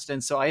Dreamcast,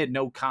 and so I had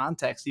no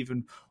context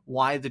even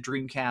why the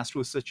Dreamcast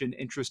was such an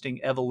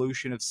interesting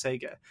evolution of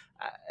Sega.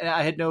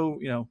 I had no,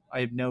 I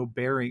had no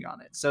bearing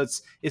on it. So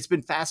it's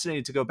been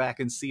fascinating to go back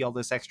and see all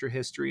this extra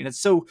history, and it's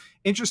so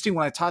interesting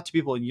when I talk to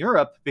people in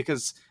Europe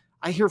because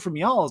I hear from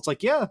y'all, it's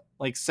like, yeah,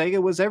 like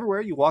Sega was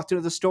everywhere. You walked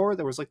into the store,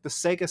 there was like the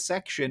Sega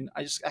section.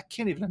 I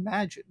can't even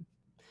imagine.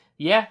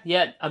 Yeah.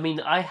 I mean,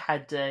 I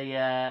had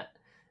a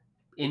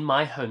in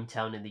my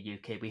hometown in the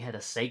UK, we had a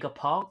Sega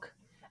park,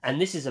 and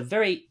this is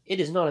it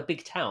is not a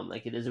big town.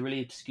 Like it is a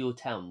really obscure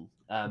town.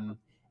 And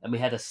we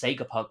had a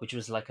Sega park, which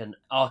was like an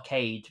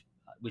arcade,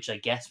 which I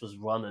guess was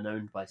run and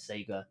owned by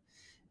Sega,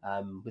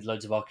 with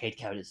loads of arcade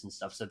cabinets and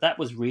stuff. So that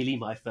was really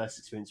my first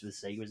experience with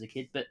Sega as a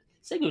kid. But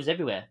Sega was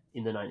everywhere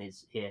in the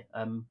 '90s here.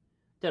 Don't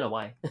know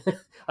why.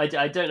 I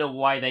don't know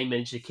why they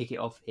managed to kick it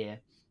off here,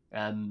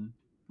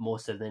 more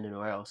so than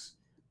anywhere else.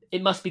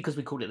 It must be because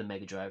we called it the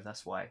Mega Drive.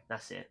 That's why.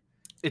 That's it.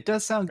 It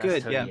does sound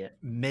That's good, yeah. totally it.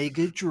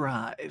 Mega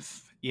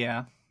Drive,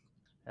 yeah.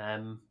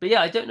 But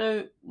yeah, I don't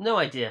know. No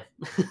idea.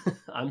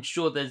 I'm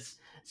sure there's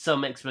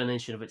some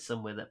explanation of it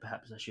somewhere that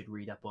perhaps I should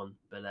read up on.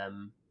 But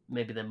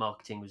maybe their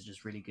marketing was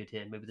just really good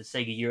here. Maybe the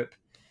Sega Europe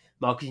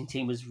marketing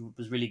team was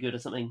really good or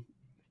something.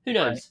 Who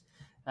knows?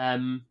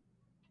 Right.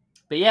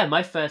 But yeah,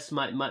 my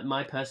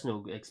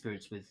personal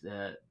experience with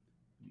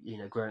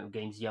growing up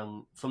games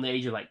young, from the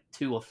age of like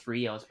 2 or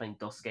 3, I was playing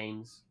DOS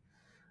games,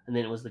 and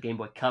then it was the Game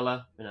Boy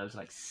Color. When I was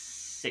like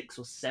 6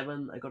 or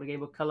 7, I got a Game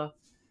Boy Color,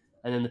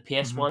 and then the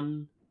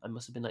PS1. I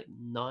must have been like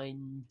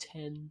 9,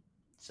 10.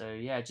 So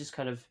yeah, I just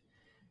kind of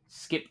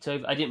skipped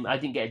over. I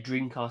didn't get a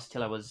Dreamcast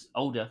till I was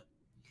older.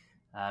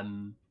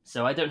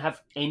 So I don't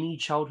have any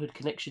childhood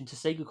connection to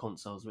Sega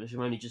consoles, which I'm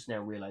only just now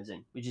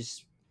realizing, which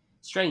is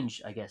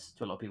strange, I guess,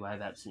 to a lot of people. I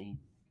have absolutely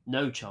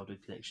no childhood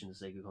connection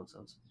to Sega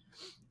consoles.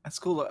 That's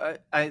cool.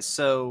 I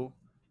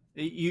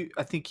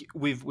think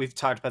we've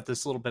talked about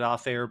this a little bit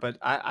off air, but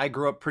I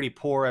grew up pretty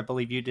poor. I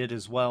believe you did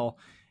as well.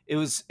 It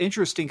was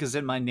interesting because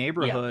in my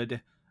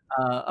neighborhood,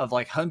 of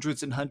like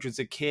hundreds and hundreds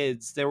of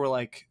kids, there were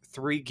like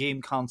 3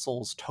 game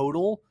consoles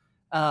total.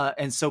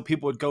 And so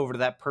people would go over to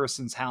that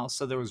person's house.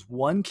 So there was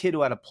one kid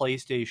who had a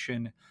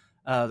PlayStation.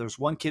 There was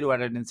one kid who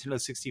had a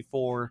Nintendo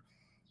 64.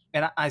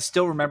 And I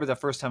still remember the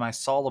first time I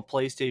saw the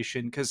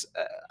PlayStation because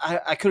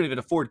I couldn't even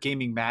afford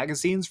gaming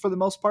magazines for the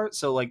most part.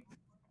 So like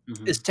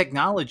this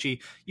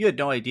technology, you had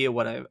no idea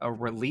what a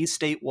release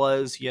date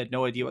was. You had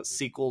no idea what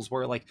sequels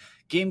were. Like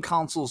game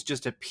consoles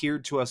just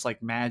appeared to us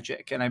like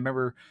magic. And I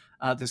remember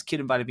this kid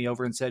invited me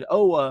over and said,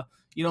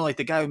 like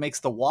the guy who makes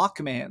the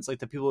Walkmans, like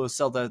the people who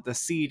sell the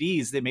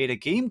CDs, they made a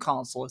game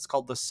console. It's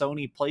called the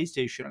Sony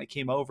PlayStation. And I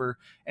came over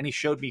and he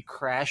showed me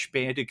Crash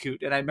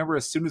Bandicoot. And I remember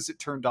as soon as it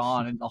turned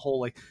on and the whole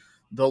like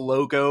the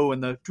logo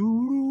and the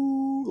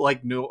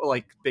like no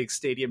like big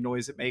stadium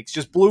noise it makes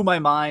just blew my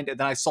mind. And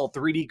then I saw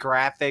 3D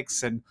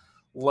graphics and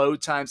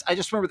load times. I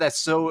just remember that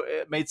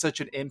it made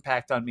such an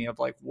impact on me of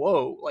like,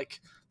 whoa, like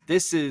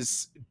this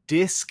is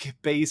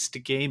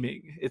disc-based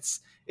gaming. It's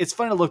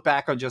fun to look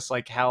back on just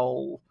like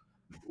how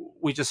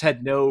we just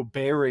had no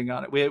bearing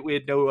on it. We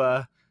had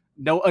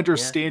no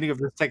understanding of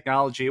this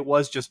technology. It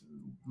was just,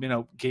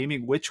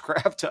 gaming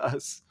witchcraft to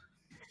us.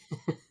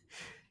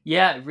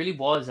 Yeah, it really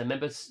was. I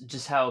remember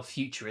just how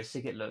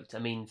futuristic it looked. I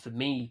mean, for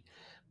me,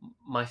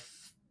 what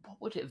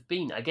would it have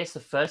been? I guess the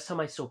first time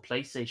I saw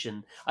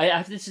PlayStation, I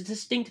have this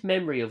distinct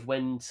memory of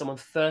when someone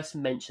first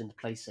mentioned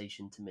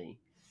PlayStation to me.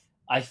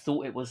 I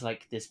thought it was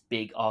like this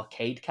big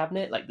arcade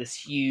cabinet, like this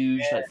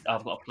huge, like,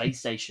 I've got a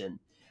PlayStation. And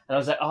I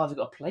was like, oh, I've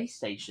got a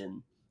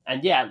PlayStation.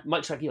 And yeah,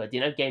 much like you, I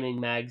didn't have gaming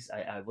mags.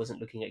 I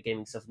wasn't looking at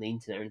gaming stuff on the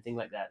internet or anything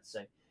like that.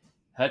 So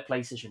heard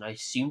PlayStation, I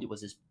assumed it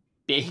was this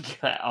big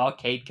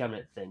arcade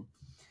cabinet thing.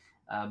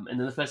 And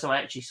then the first time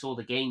I actually saw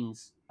the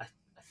games, I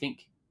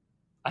think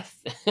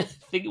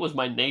it was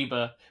my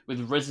neighbor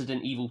with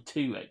Resident Evil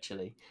 2,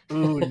 actually.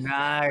 Ooh,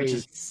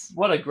 nice.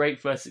 What a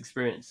great first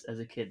experience as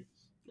a kid.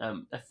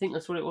 I think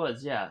that's what it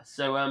was, yeah.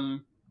 So,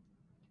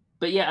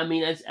 but yeah, I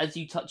mean, as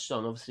you touched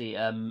on, obviously,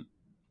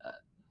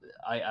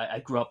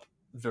 I grew up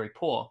very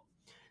poor.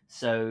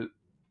 So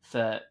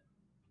for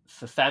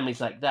families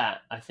like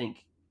that, I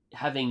think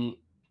having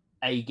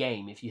a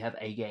game, if you have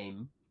a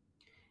game,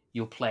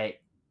 you'll play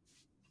it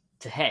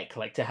to heck.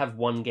 Like, to have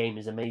one game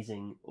is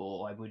amazing.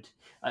 Or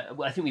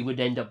I think we would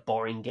end up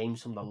borrowing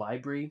games from the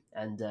library.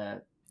 And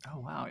oh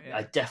wow, yeah.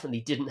 I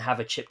definitely didn't have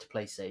a chipped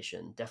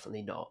PlayStation.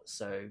 Definitely not.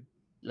 So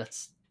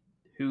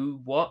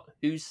who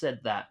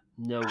said that?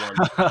 No one.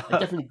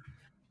 I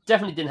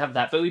definitely didn't have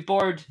that. But we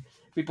borrowed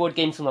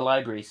games from the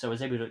library, so I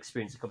was able to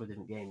experience a couple of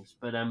different games.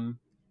 But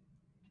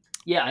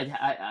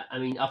yeah, I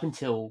mean, up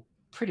until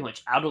pretty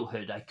much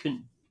adulthood, I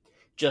couldn't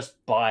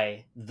just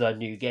buy the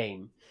new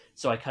game.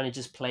 So I kind of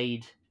just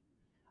played.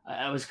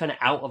 I was kind of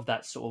out of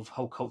that sort of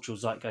whole cultural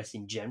zeitgeist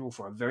in general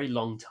for a very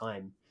long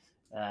time.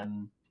 I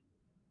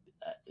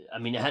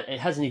mean, it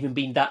hasn't even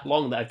been that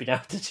long that I've been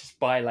able to just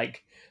buy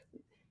like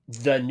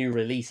the new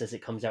release as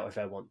it comes out if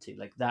I want to.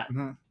 Like that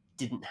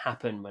didn't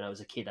happen when I was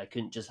a kid. I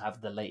couldn't just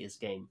have the latest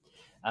game.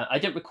 I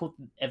don't recall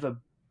ever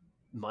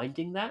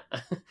minding that.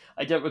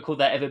 I don't recall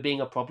that ever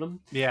being a problem.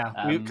 Yeah,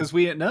 because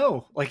we didn't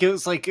know. Like, it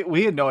was like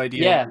we had no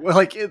idea. Yeah.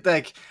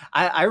 Like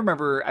I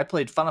remember I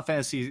played Final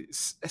Fantasy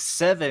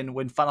VII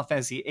when Final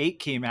Fantasy VIII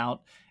came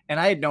out, and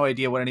I had no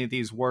idea what any of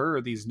these were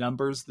or these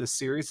numbers, this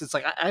series. It's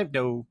like I have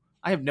no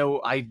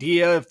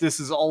idea if this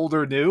is old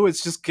or new.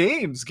 It's just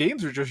games.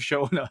 Games are just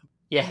showing up.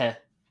 Yeah,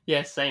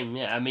 same.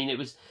 Yeah, I mean, it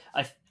was.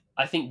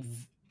 I think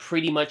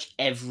pretty much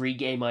every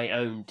game I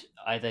owned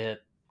either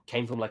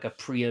came from like a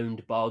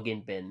pre-owned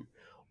bargain bin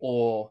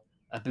or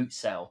a boot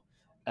sale.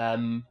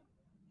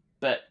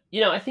 But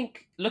I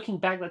think looking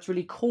back, that's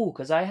really cool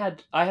because I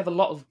have a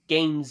lot of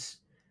games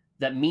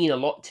that mean a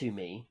lot to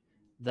me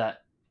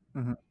that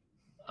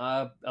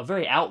are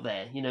very out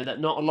there. That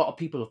not a lot of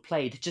people have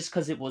played just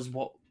because it was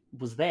what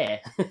was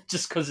there,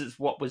 just because it's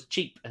what was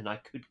cheap and I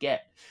could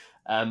get.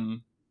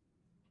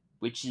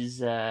 Which is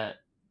kind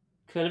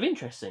of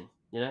interesting,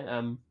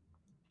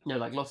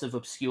 like lots of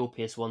obscure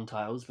PS1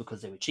 titles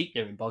because they were cheap.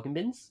 They're in bargain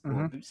bins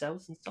or boot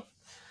sales and stuff.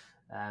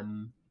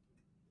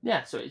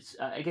 Yeah, so it's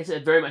I guess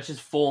it very much has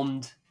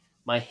formed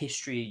my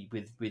history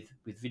with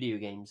video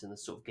games and the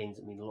sort of games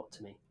that mean a lot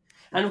to me.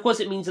 And of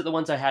course, it means that the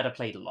ones I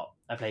played a lot.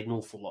 I played an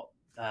awful lot.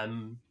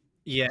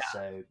 Yeah,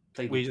 so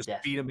played we just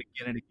beat them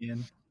again and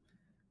again.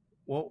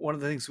 Well, one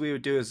of the things we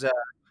would do is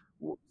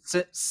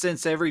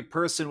since every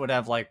person would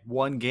have like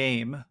one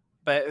game.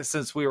 But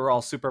since we were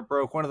all super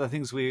broke, one of the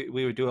things we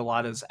would do a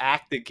lot is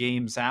act the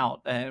games out.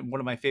 And one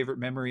of my favorite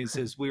memories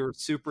is we were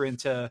super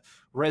into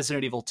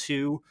Resident Evil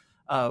 2.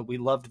 We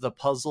loved the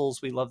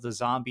puzzles. We loved the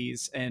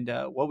zombies. And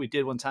what we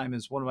did one time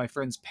is one of my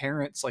friend's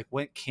parents like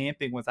went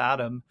camping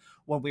without him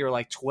when we were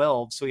like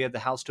 12. So he had the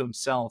house to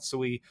himself. So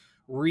we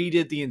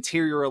redid the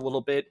interior a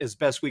little bit as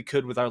best we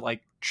could with our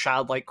like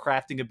childlike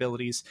crafting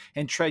abilities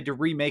and tried to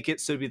remake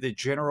it so to be the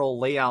general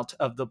layout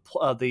of the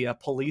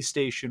police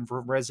station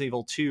from Resident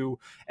Evil 2.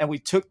 And we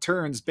took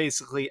turns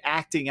basically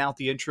acting out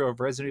the intro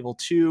of Resident Evil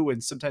 2,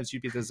 and sometimes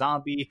you'd be the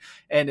zombie,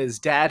 and his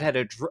dad had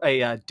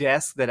a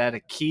desk that had a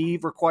key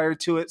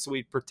required to it, so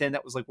we'd pretend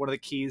that was like one of the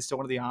keys to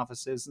one of the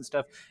offices and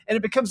stuff. And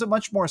it becomes a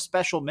much more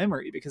special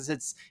memory because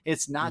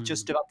it's not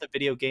just about the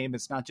video game,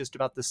 it's not just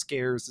about the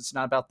scares, it's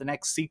not about the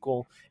next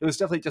sequel. It was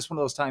definitely just one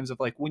of those times of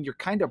like when you're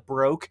kind of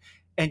broke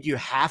and you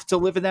have to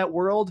live in that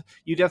world,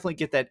 you definitely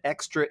get that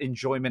extra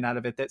enjoyment out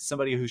of it that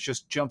somebody who's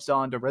just jumps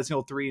on to Resident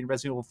Evil 3 and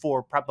Resident Evil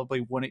 4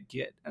 probably wouldn't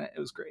get. And it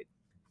was great.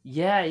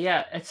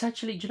 Yeah. It's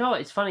actually,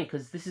 it's funny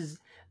because this is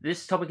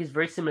This topic is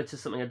very similar to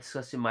something I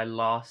discussed in the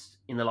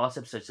last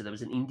episode. So there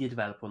was an indie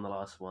developer on the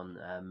last one,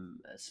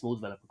 a small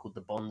developer called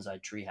the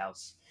Bonsai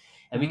Treehouse,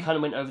 and we kind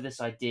of went over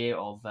this idea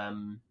of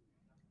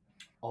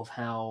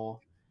how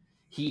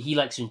he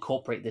likes to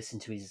incorporate this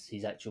into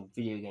his actual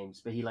video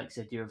games, but he likes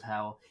the idea of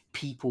how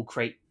people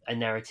create a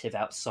narrative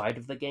outside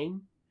of the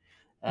game,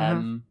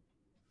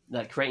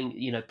 like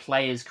creating,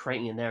 players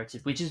creating a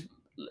narrative, which is,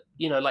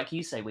 like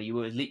you say, where you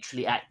were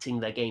literally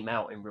acting the game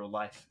out in real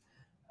life.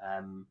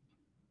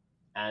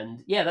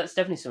 And yeah, that's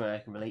definitely something I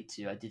can relate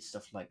to. I did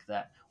stuff like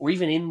that, or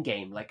even in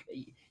game, like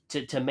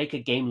to make a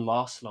game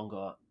last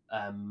longer.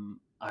 I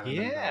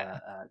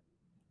remember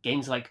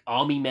games like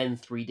Army Men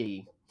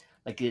 3D.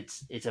 Like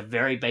it's a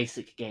very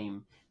basic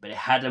game, but it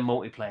had a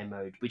multiplayer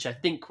mode, which I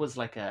think was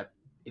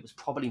it was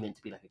probably meant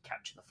to be like a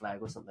capture the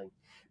flag or something.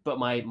 But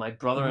my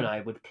brother and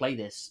I would play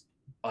this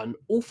an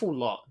awful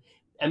lot,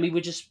 and we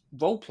would just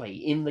role play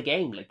in the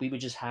game. Like we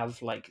would just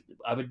have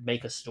I would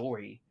make a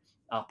story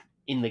up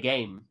in the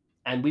game,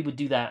 and we would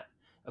do that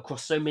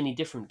across so many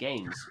different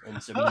games,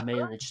 and so we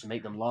managed to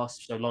make them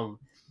last so long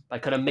by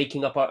kind of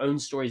making up our own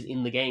stories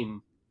in the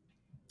game.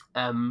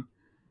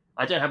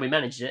 I don't know how we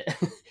managed it.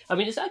 I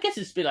mean, I guess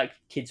it's a bit like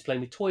kids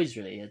playing with toys,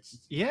 really. These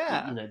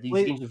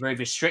games were very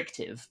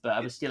restrictive, but I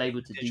was still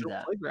able to do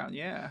that. Playground,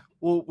 yeah.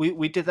 Well,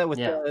 we did that with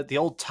the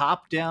old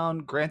top-down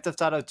Grand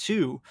Theft Auto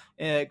 2.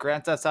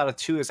 Grand Theft Auto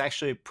 2 is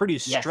actually pretty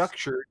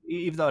structured,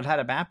 even though it had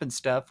a map and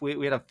stuff.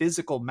 We had a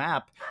physical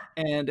map,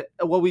 and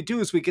what we do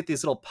is we get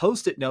these little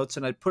Post-it notes,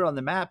 and I'd put on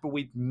the map, and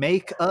we'd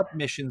make up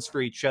missions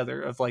for each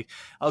other of like,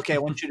 okay, I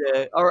want you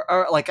to,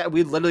 or like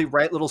we literally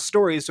write little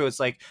stories. So it's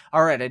like,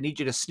 all right, I need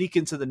you to sneak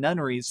into the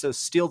nunnery, so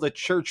steal the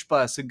church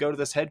bus and go to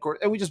this headquarters,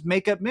 and we just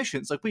make up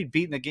missions. Like we'd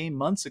beaten the game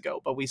months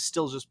ago, but we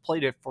still just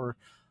played it for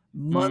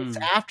months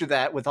after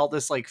that with all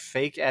this like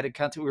fake added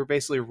content. We were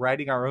basically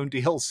writing our own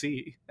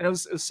DLC, and it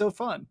was so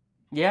fun.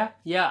 Yeah.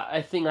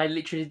 I think I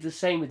literally did the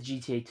same with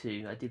GTA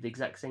 2. I did the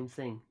exact same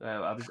thing.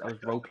 I was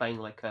role playing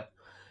like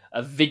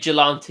a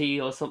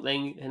vigilante or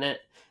something in it,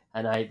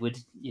 and I would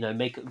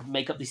make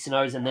up these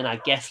scenarios, and then I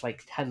guess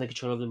like hand the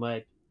control over to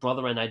my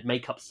brother, and I'd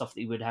make up stuff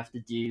that he would have to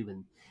do,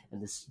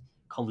 and this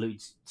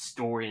convoluted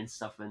story and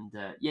stuff, and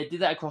do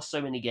that across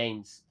so many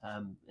games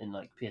in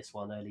like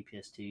PS1, early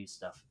PS2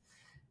 stuff,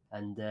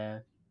 and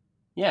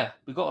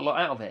we got a lot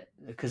out of it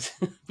because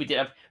we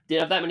didn't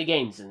have that many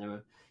games, and they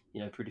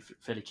were pretty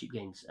fairly cheap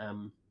games.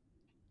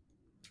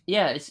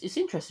 It's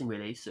interesting,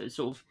 really. So it's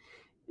sort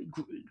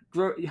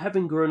of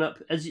having grown up,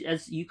 as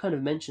you kind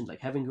of mentioned, like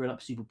having grown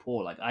up super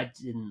poor. Like I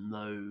didn't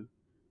know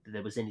that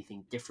there was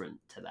anything different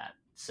to that,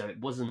 so I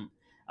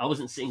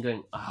wasn't sitting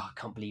going, oh, I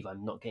can't believe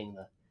I'm not getting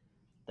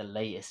the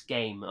latest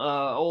game.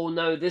 Oh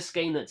no, this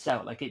game that's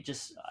out. Like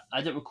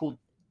I don't recall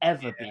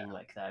ever being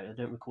like that. I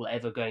don't recall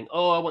ever going,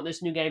 oh, I want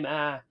this new game.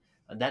 And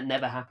that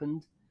never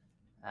happened.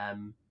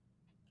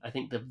 I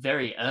think the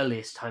very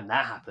earliest time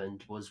that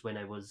happened was when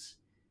I was,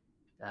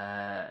 when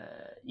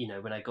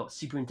I got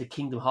super into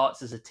Kingdom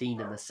Hearts as a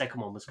teen, and the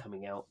second one was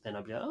coming out. Then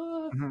I'd be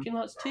like, Kingdom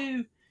Hearts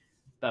 2.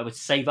 But I would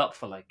save up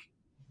for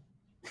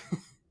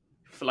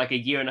for a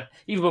year, and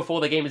even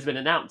before the game has been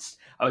announced,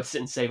 I would sit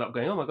and save up,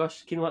 going, "Oh my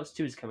gosh, Kingdom Hearts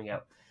 2 is coming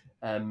out."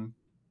 And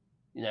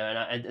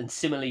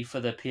similarly for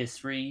the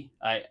PS3,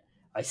 I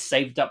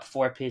saved up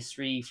for a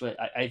PS3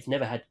 I've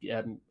never had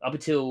up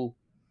until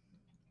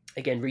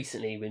again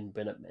recently when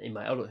in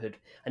my adulthood,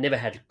 I never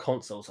had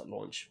consoles at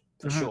launch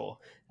for sure.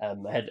 I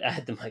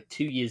had them like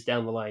 2 years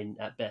down the line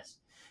at best.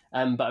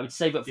 But I would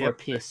save up for a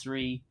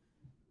PS3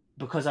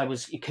 because I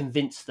was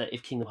convinced that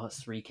if Kingdom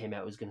Hearts 3 came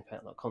out, it was going to come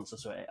out on console.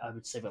 So I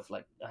would save up for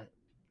like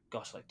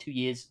 2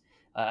 years.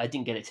 I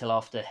didn't get it till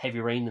after Heavy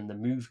Rain and the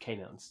Move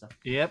came out and stuff.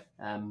 Yep.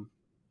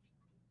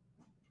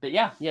 But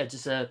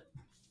just a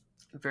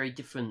very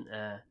different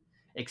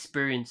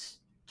experience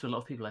to a lot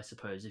of people, I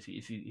suppose.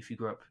 If you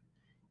grow up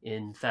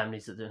in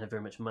families that don't have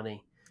very much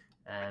money.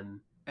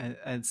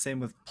 And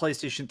same with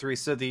PlayStation 3.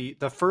 So the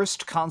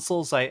first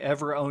consoles I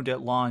ever owned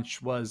at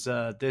launch was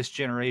this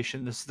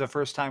generation. This is the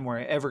first time where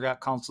I ever got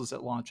consoles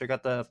at launch. I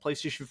got the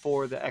PlayStation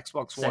 4, the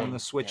Xbox One, and the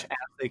Switch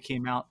after they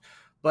came out.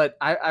 But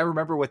I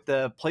remember with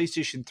the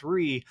PlayStation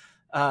 3,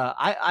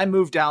 I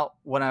moved out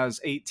when I was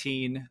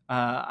 18.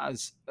 I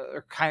was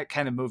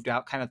kind of moved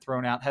out, kind of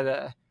thrown out, had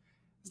to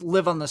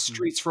live on the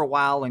streets for a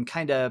while and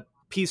kind of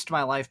pieced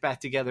my life back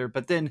together.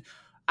 But then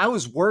I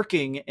was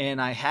working and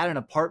I had an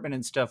apartment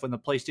and stuff when the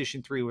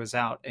PlayStation 3 was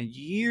out. And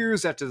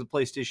years after the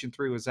PlayStation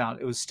 3 was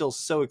out, it was still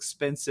so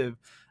expensive.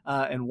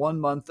 And 1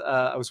 month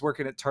I was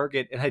working at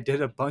Target and I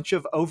did a bunch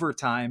of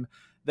overtime.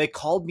 They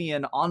called me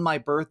in on my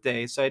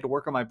birthday, so I had to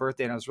work on my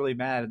birthday, and I was really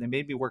mad. And they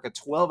made me work a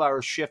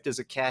 12-hour shift as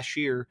a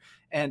cashier.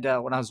 And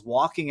when I was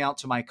walking out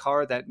to my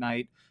car that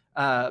night,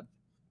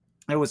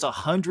 there was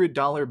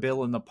 $100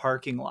 bill in the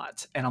parking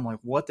lot. And I'm like,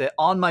 what the?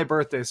 On my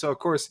birthday. So, of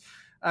course,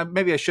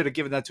 maybe I should have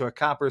given that to a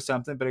cop or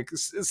something. But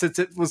since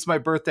it was my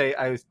birthday,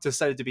 I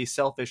decided to be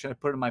selfish. And I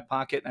put it in my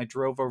pocket, and I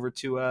drove over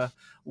to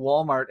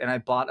Walmart, and I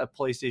bought a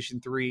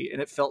PlayStation 3.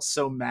 And it felt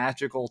so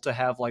magical to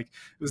have, like,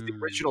 it was the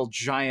original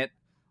giant,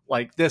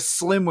 like this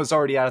Slim was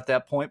already out at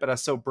that point, but I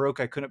was so broke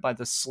I couldn't buy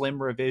the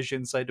Slim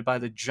revision, so I had to buy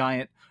the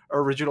giant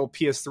original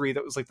PS3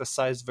 that was like the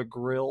size of a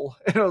grill.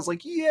 And I was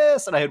like,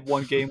 yes. And I had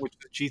one game, which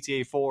was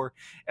GTA 4,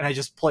 and I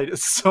just played it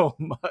so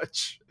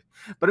much.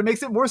 But it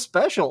makes it more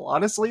special,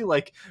 honestly.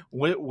 Like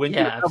when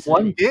you have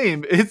one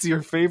game, it's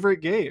your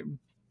favorite game.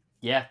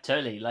 Yeah,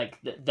 totally. Like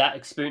that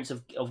experience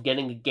of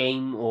getting a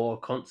game or a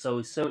console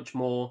is so much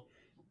more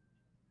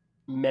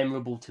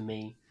memorable to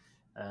me,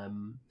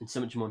 and so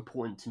much more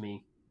important to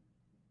me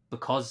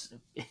because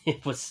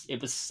it was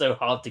so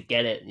hard to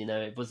get it. You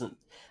know,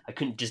 I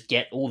couldn't just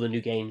get all the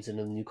new games and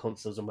the new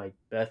consoles on my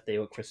birthday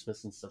or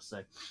Christmas and stuff.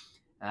 So,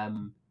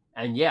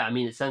 and yeah, I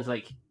mean, it sounds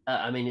like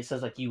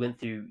you went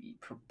through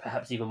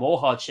perhaps even more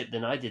hardship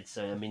than I did.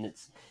 So, I mean,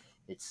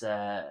 it's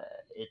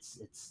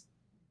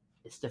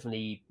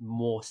definitely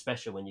more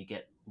special when you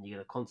get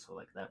a console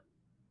like that.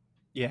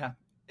 Yeah.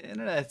 And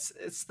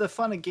it's the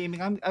fun of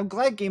gaming. I'm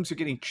glad games are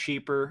getting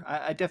cheaper.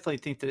 I definitely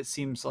think that it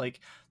seems like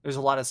there's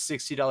a lot of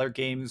 $60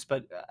 games,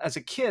 but as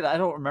a kid, I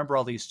don't remember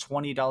all these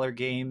 $20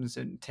 games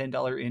and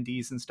 $10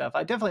 indies and stuff.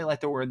 I definitely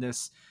like that we're in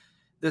this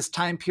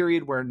time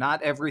period where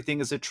not everything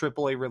is a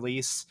AAA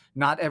release.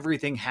 Not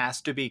everything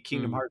has to be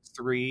Kingdom Hearts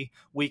 3.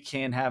 We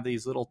can have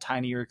these little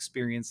tinier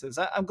experiences.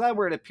 I'm glad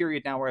we're at a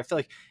period now where I feel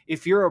like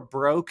if you're a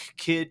broke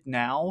kid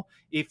now,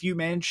 if you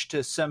manage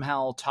to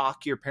somehow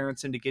talk your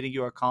parents into getting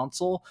you a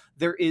console,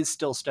 there is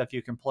still stuff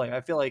you can play.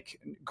 I feel like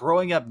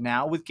growing up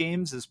now with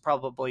games is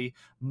probably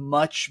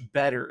much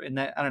better. And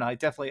that, I don't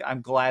know,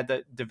 I'm glad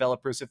that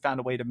developers have found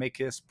a way to make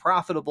this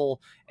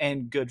profitable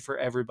and good for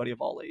everybody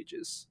of all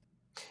ages.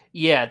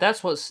 Yeah,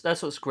 that's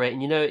what's great,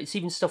 and it's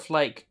even stuff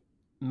like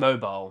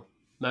mobile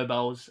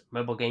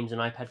games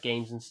and iPad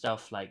games and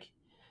stuff like,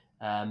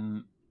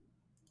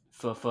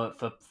 for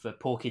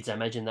poor kids. I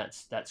imagine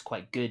that's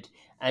quite good,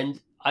 and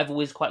I've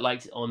always quite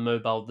liked on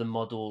mobile the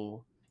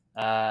model,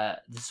 the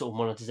sort of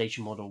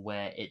monetization model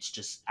where it's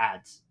just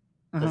ads,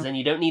 because then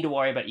you don't need to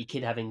worry about your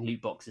kid having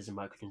loot boxes and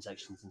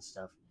microtransactions and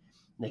stuff.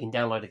 And they can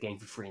download a game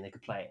for free and they can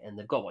play it, and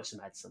they've got to watch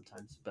some ads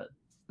sometimes, but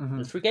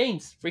there's free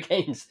games,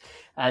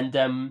 and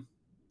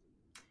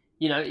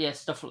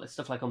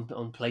stuff like on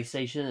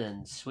PlayStation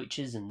and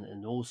Switches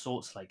and all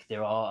sorts. Like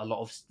there are a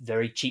lot of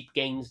very cheap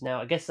games now.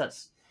 I guess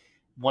that's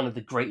one of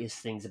the greatest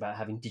things about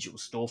having digital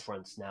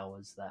storefronts now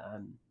is that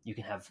you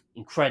can have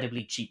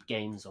incredibly cheap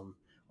games on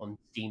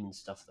Steam and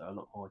stuff that are a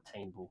lot more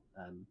attainable.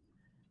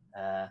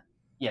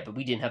 But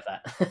we didn't have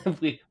that.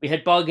 we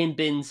had bargain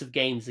bins of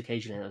games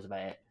occasionally. And that was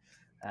about it.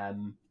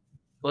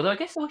 Although I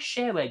guess there were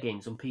shareware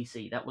games on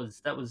PC. That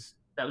was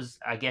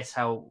I guess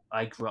how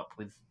I grew up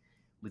with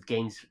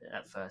games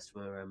at first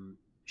were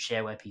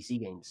shareware PC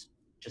games.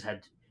 Just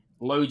had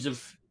loads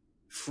of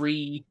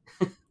free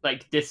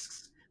like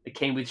discs that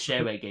came with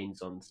shareware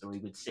games on, so we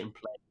would sit and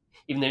play.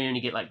 Even though you only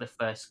get like the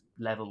first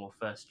level or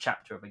first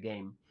chapter of a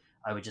game,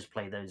 I would just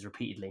play those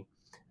repeatedly.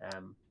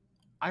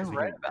 I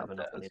read about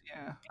those.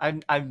 Yeah,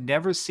 I've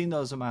never seen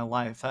those in my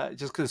life.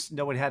 Just because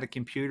nobody had a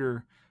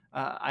computer,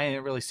 I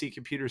didn't really see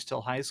computers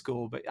till high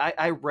school. But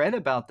I read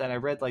about that. I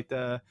read like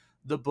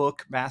the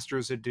book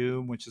Masters of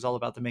Doom, which is all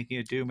about the making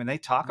of Doom, and they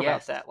talk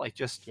about that. Like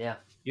you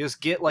just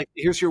get like,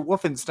 here's your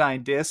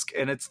Wolfenstein disc,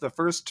 and it's the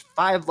first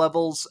 5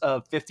 levels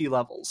of 50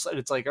 levels, and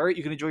it's like, all right,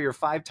 you can enjoy your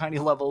 5 tiny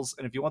levels,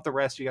 and if you want the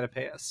rest, you got to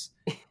pay us.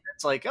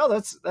 It's like, oh,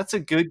 that's a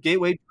good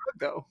gateway drug,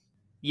 though.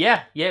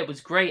 Yeah, it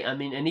was great. I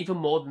mean, and even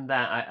more than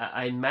that,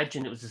 I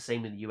imagine it was the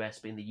same in the US,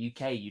 but in the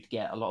UK, you'd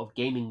get a lot of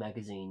gaming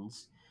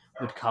magazines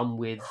would come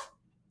with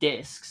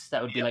discs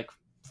that would be like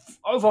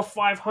over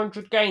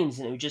 500 games,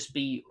 and it would just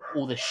be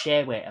all the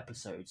shareware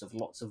episodes of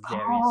lots of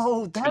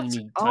various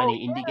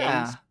tiny indie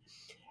games.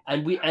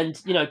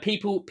 And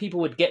people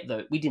would get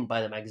those. We didn't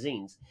buy the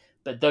magazines,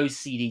 but those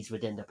CDs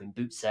would end up in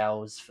boot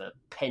sales for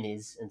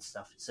pennies and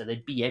stuff, so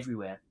they'd be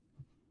everywhere.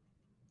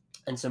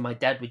 And so my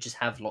dad would just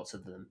have lots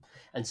of them,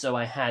 and so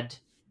I had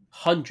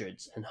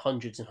hundreds and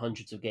hundreds and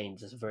hundreds of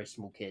games as a very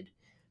small kid.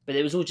 But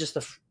it was all just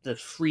the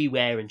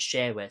freeware and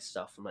shareware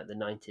stuff from like the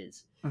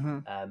 90s.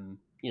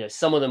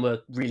 Some of them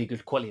were really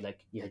good quality,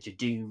 like you had your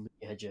Doom,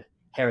 you had your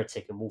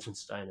Heretic and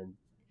Wolfenstein and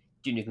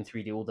Duke Nukem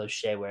 3D, all those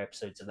shareware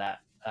episodes of that.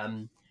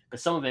 But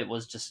some of it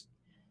was just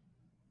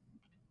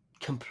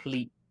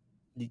complete,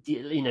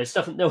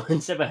 stuff that no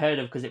one's ever heard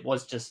of, because it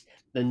was just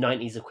the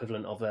 90s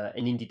equivalent of an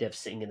indie dev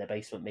sitting in their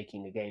basement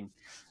making a game.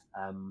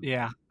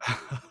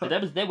 But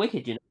they're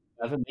wicked,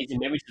 I have amazing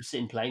memories of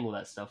sitting playing all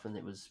that stuff, and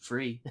it was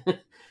free.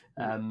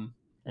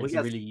 It's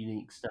really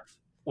unique stuff.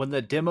 When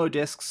the demo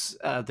discs,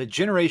 the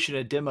generation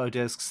of demo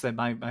discs that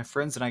my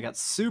friends and I got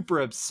super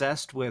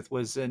obsessed with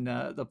was in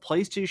the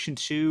PlayStation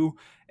 2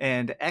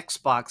 and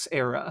Xbox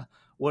era,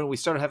 when we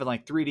started having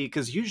like 3D,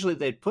 because usually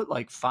they'd put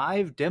like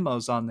 5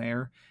 demos on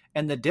there,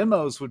 and the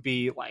demos would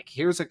be like,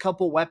 here's a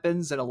couple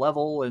weapons and a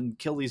level and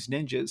kill these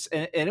ninjas.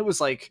 And it was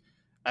like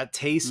a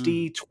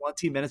tasty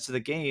 20 minutes of the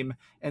game.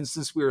 And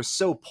since we were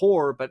so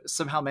poor, but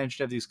somehow managed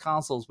to have these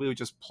consoles, we would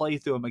just play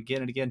through them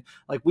again and again.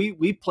 Like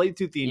we played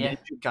through the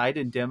Ninja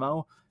Gaiden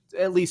demo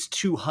at least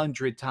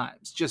 200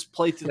 times. Just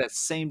play through that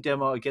same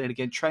demo again and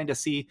again, trying to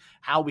see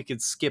how we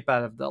could skip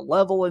out of the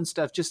level and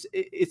stuff. Just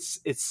it's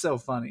so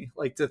funny.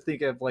 Like to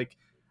think of like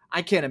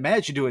I can't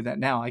imagine doing that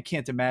now. I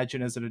can't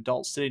imagine as an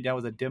adult sitting down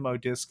with a demo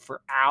disc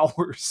for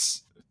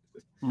hours.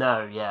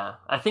 No, yeah.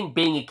 I think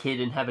being a kid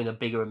and having a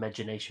bigger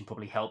imagination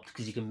probably helped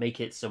because you can make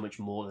it so much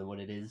more than what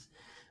it is.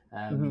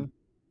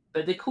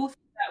 But the cool thing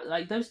about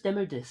like those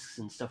demo discs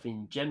and stuff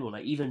in general,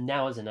 like even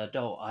now as an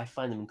adult, I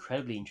find them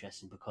incredibly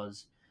interesting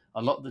because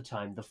a lot of the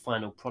time the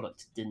final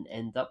product didn't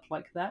end up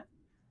like that.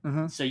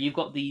 So you've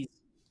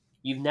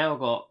now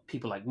got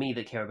people like me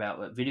that care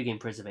about video game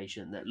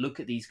preservation that look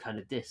at these kind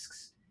of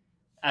discs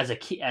as a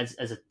kid, as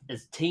a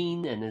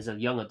teen and as a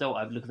young adult.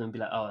 I'd look at them and be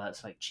like, oh,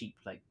 that's like cheap,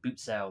 like boot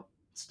sale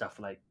stuff.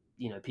 Like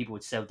people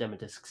would sell demo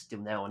discs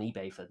still now on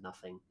eBay for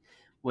nothing.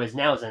 Whereas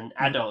now as an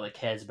adult that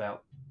cares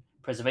about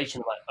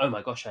preservation, I'm like, oh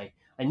my gosh, I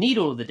need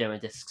all of the demo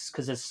discs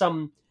because there's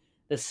some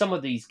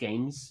of these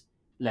games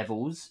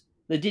levels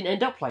that didn't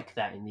end up like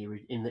that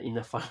in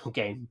the final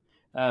game.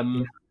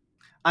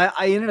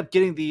 I ended up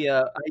getting the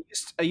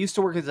I used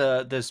to work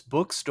at this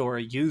bookstore,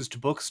 a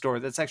used bookstore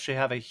that's actually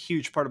have a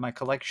huge part of my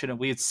collection, and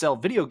we'd sell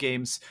video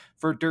games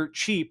for dirt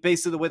cheap.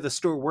 Basically, the way the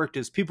store worked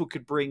is people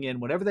could bring in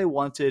whatever they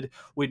wanted.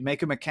 We'd make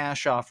them a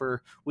cash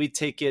offer. We'd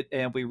take it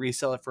and we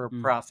resell it for a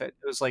profit.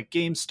 It was like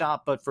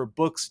GameStop, but for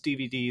books,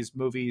 DVDs,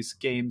 movies,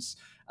 games.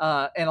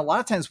 And a lot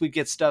of times we'd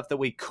get stuff that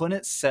we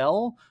couldn't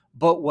sell,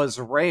 but was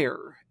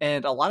rare.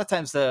 And a lot of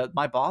times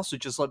my boss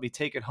would just let me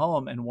take it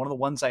home. And one of the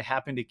ones I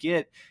happened to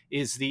get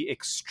is the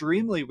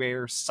extremely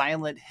rare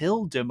Silent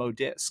Hill demo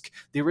disc.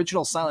 The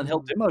original Silent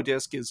Hill demo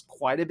disc is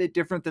quite a bit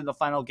different than the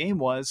final game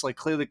was. Like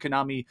clearly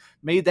Konami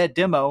made that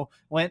demo,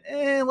 went,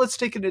 let's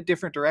take it a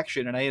different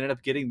direction. And I ended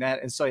up getting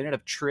that. And so I ended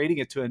up trading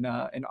it to an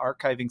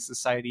archiving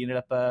society, ended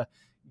up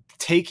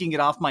taking it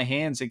off my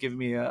hands and giving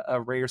me a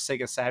rare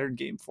Sega Saturn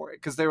game for it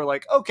because they were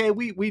like, okay,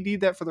 we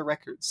need that for the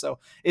record. So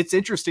it's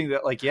interesting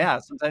that like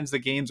sometimes the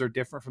games are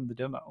different from the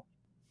demo.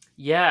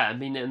 Yeah, I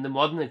mean, and the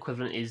modern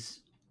equivalent is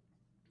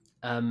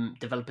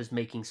developers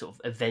making sort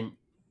of event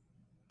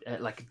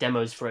like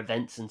demos for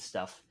events and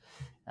stuff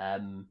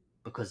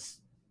because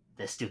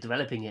they're still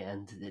developing it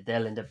and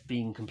they'll end up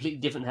being completely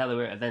different how they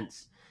were at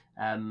events.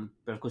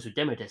 But of course with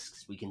demo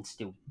discs we can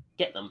still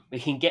get them. We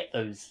can get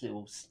those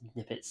little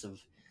snippets of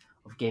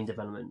game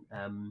development.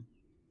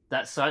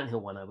 That Silent Hill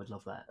one, I would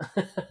love that.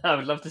 I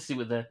would love to see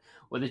what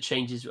the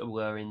changes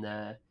were in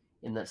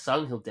that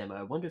Silent Hill demo.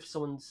 I wonder if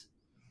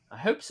I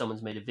hope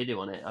someone's made a video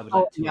on it. I would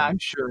like to. Yeah, I'm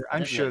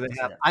sure they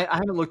have. I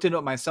haven't looked into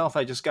it myself.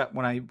 I just got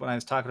when I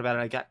was talking about it,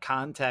 I got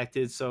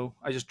contacted, so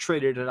I just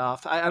traded it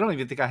off. I don't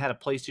even think I had a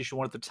PlayStation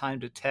 1 at the time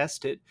to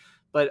test it,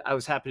 but I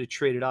was happy to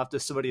trade it off to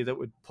somebody that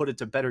would put it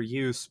to better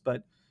use.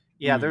 But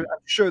yeah, I'm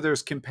sure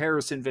there's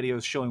comparison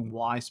videos showing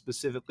why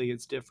specifically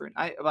it's different.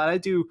 I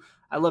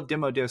love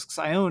demo discs.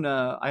 I own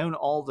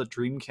all the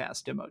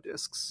Dreamcast demo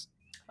discs.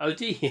 Oh,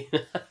 do you?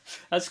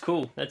 That's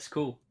cool.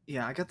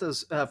 Yeah, I got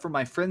those from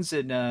my friends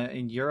in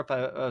Europe,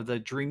 the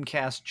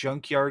Dreamcast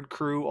Junkyard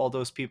crew. All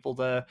those people.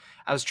 I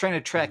was trying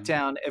to track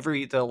down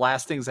the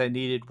last things I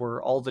needed were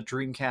all the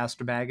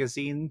Dreamcast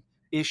magazine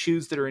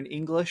issues that are in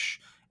English.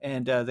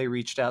 And they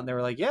reached out and they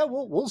were like, yeah,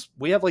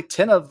 we have like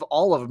 10 of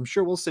all of them.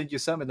 Sure, we'll send you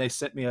some. And they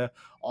sent me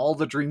all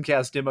the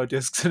Dreamcast demo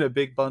discs in a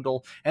big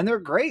bundle. And they're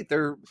great.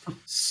 They're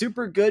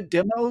super good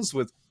demos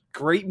with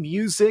great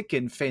music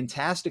and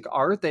fantastic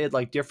art. They had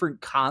like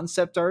different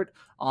concept art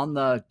on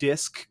the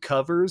disc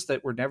covers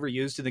that were never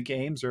used in the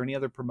games or any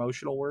other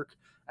promotional work.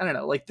 I don't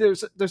know. Like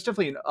there's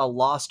definitely a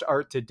lost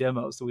art to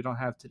demos that we don't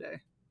have today.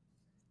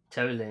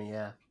 Totally,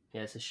 yeah.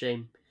 Yeah, it's a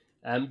shame.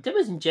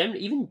 Demos in general,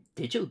 even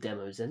digital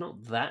demos, they're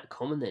not that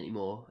common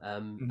anymore.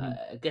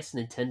 I guess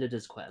Nintendo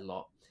does quite a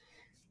lot,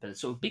 but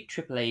sort of big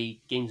AAA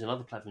games on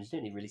other platforms, you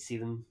don't really see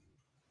them.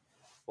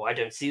 Well, I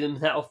don't see them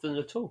that often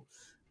at all.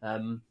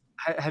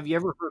 Have you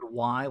ever heard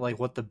why? Like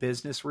what the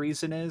business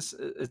reason is?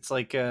 It's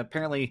like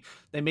apparently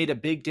they made a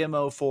big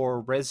demo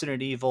for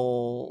Resident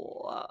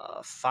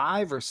Evil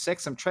 5 or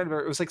 6. I'm trying to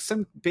remember. It was like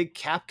some big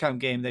Capcom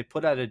game. They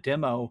put out a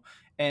demo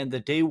and the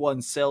day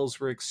one sales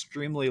were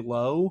extremely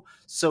low.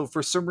 So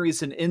for some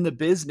reason in the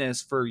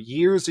business for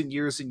years and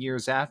years and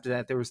years after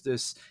that, there was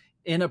this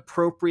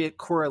inappropriate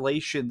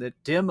correlation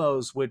that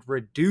demos would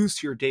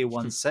reduce your day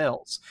one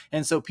sales.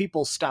 And so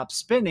people stopped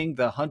spending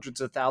the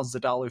hundreds of thousands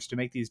of dollars to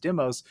make these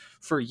demos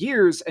for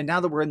years. And now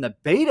that we're in the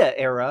beta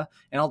era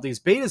and all these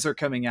betas are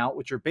coming out,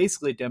 which are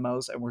basically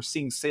demos, and we're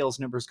seeing sales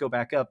numbers go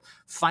back up,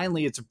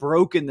 finally it's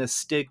broken the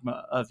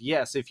stigma of,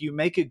 yes, if you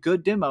make a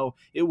good demo,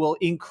 it will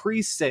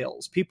increase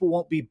sales. People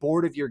won't be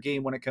bored of your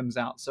game when it comes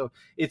out. So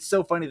it's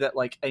so funny that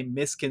like a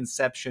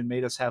misconception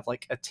made us have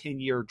like a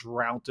 10-year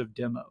drought of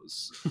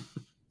demos.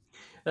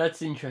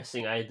 That's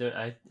interesting.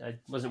 I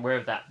wasn't aware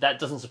of that. That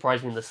doesn't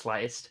surprise me in the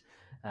slightest.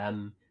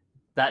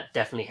 That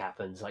definitely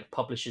happens. Like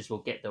publishers will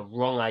get the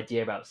wrong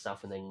idea about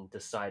stuff and then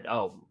decide,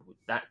 oh,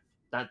 that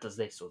does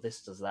this or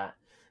this does that.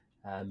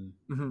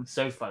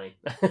 So funny.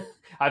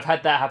 I've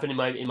had that happen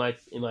in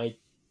my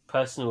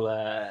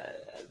personal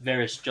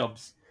various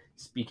jobs,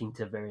 speaking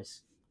to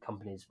various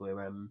companies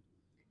where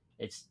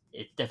it's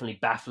definitely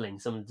baffling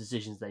some of the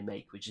decisions they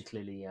make, which is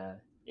clearly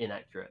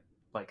inaccurate.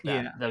 Like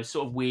that, Yeah. those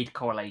sort of weird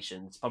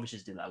correlations.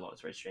 Publishers do that a lot.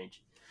 It's very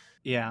strange.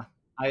 Yeah,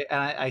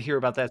 I hear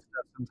about that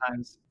stuff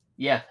sometimes.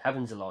 Yeah,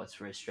 happens a lot. It's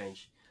very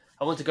strange.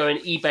 I want to go and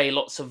eBay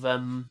lots of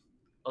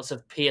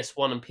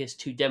PS1 and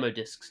PS2 demo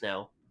discs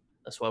now.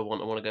 That's what I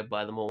want. I want to go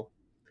buy them all.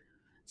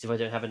 See if I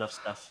don't have enough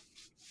stuff.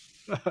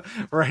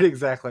 Right,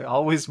 exactly.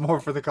 Always more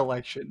for the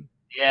collection.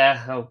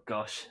 Yeah. Oh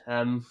gosh.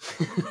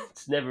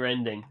 It's never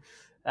ending.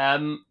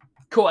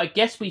 Cool. I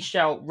guess we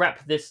shall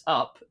wrap this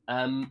up.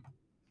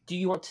 Do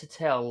you want to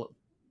tell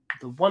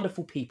the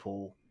wonderful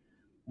people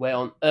where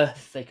on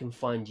earth they can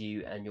find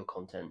you and your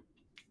content?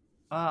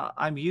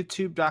 I'm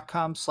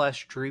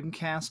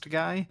youtube.com/Dreamcast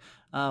guy.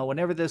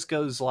 Whenever this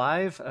goes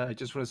live, I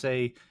just want to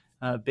say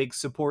big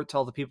support to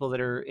all the people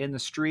that are in the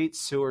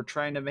streets who are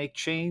trying to make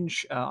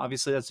change.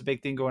 Obviously, that's a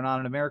big thing going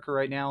on in America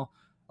right now.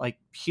 Like,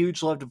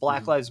 huge love to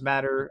Black Lives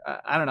Matter.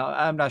 I don't know.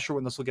 I'm not sure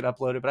when this will get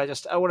uploaded, but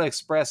I want to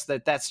express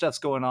that stuff's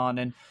going on.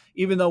 And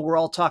even though we're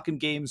all talking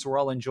games, we're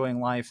all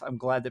enjoying life, I'm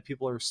glad that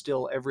people are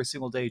still every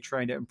single day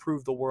trying to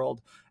improve the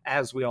world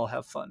as we all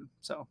have fun.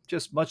 So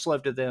just much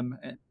love to them.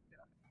 And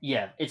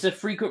yeah, it's a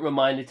frequent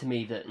reminder to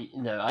me that,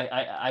 you know,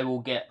 I will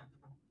get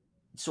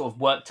sort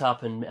of worked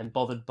up and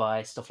bothered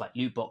by stuff like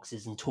loot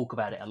boxes and talk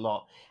about it a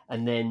lot.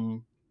 And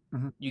then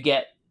you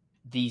get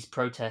these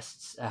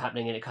protests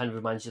happening and it kind of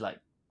reminds you like,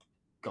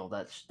 God,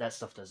 that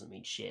stuff doesn't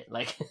mean shit.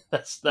 Like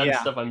that's stuff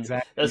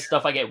that's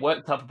stuff I get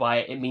worked up by.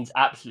 It means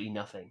absolutely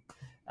nothing.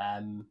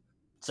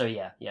 So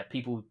yeah,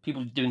 people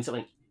doing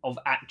something of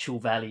actual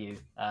value,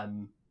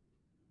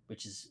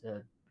 which is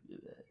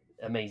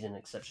amazing,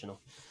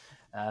 exceptional.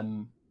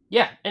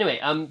 Anyway,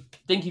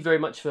 thank you very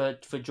much for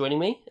joining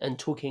me and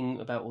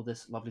talking about all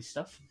this lovely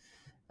stuff.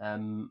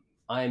 I'm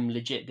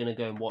legit going to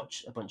go and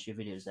watch a bunch of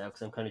your videos now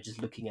because I'm kind of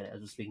just looking at it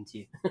as I'm speaking to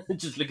you.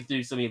 Just looking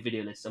through some of your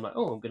video lists. I'm like,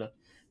 I'm going to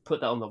put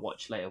that on the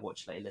watch later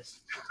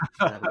list.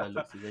 And have a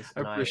look through this. I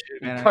appreciate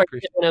it, man.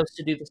 Encourage everyone else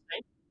to do the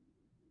same.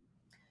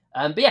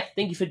 But yeah,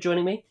 thank you for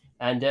joining me.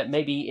 And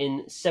maybe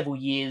in several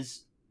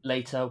years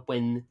later,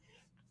 when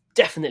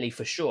definitely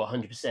for sure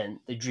 100%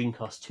 the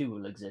Dreamcast 2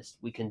 will exist,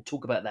 we can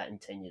talk about that in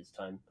 10 years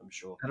time, I'm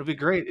sure. That'll be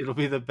great. It'll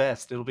be the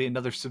best. It'll be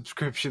another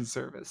subscription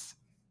service.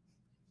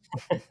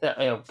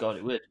 Oh god,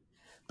 it would.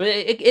 But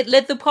it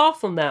led the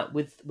path on that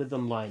with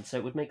online, so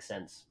it would make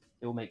sense.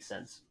 It will make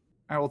sense.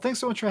 All right, well, thanks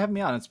so much for having me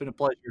on. It's been a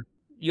pleasure.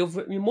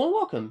 You're more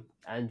welcome,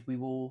 and we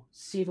will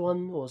see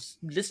everyone or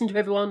listen to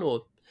everyone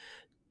or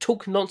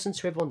talk nonsense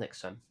to everyone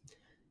next time.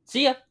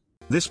 See ya.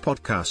 This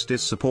podcast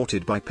is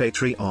supported by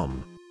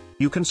Patreon.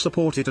 You can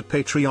support it at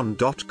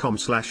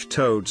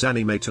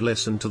patreon.com/toadsanime to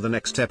listen to the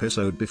next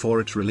episode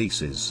before it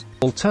releases.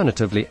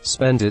 Alternatively,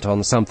 spend it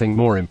on something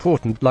more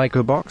important like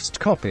a boxed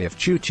copy of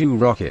Choo Choo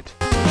Rocket.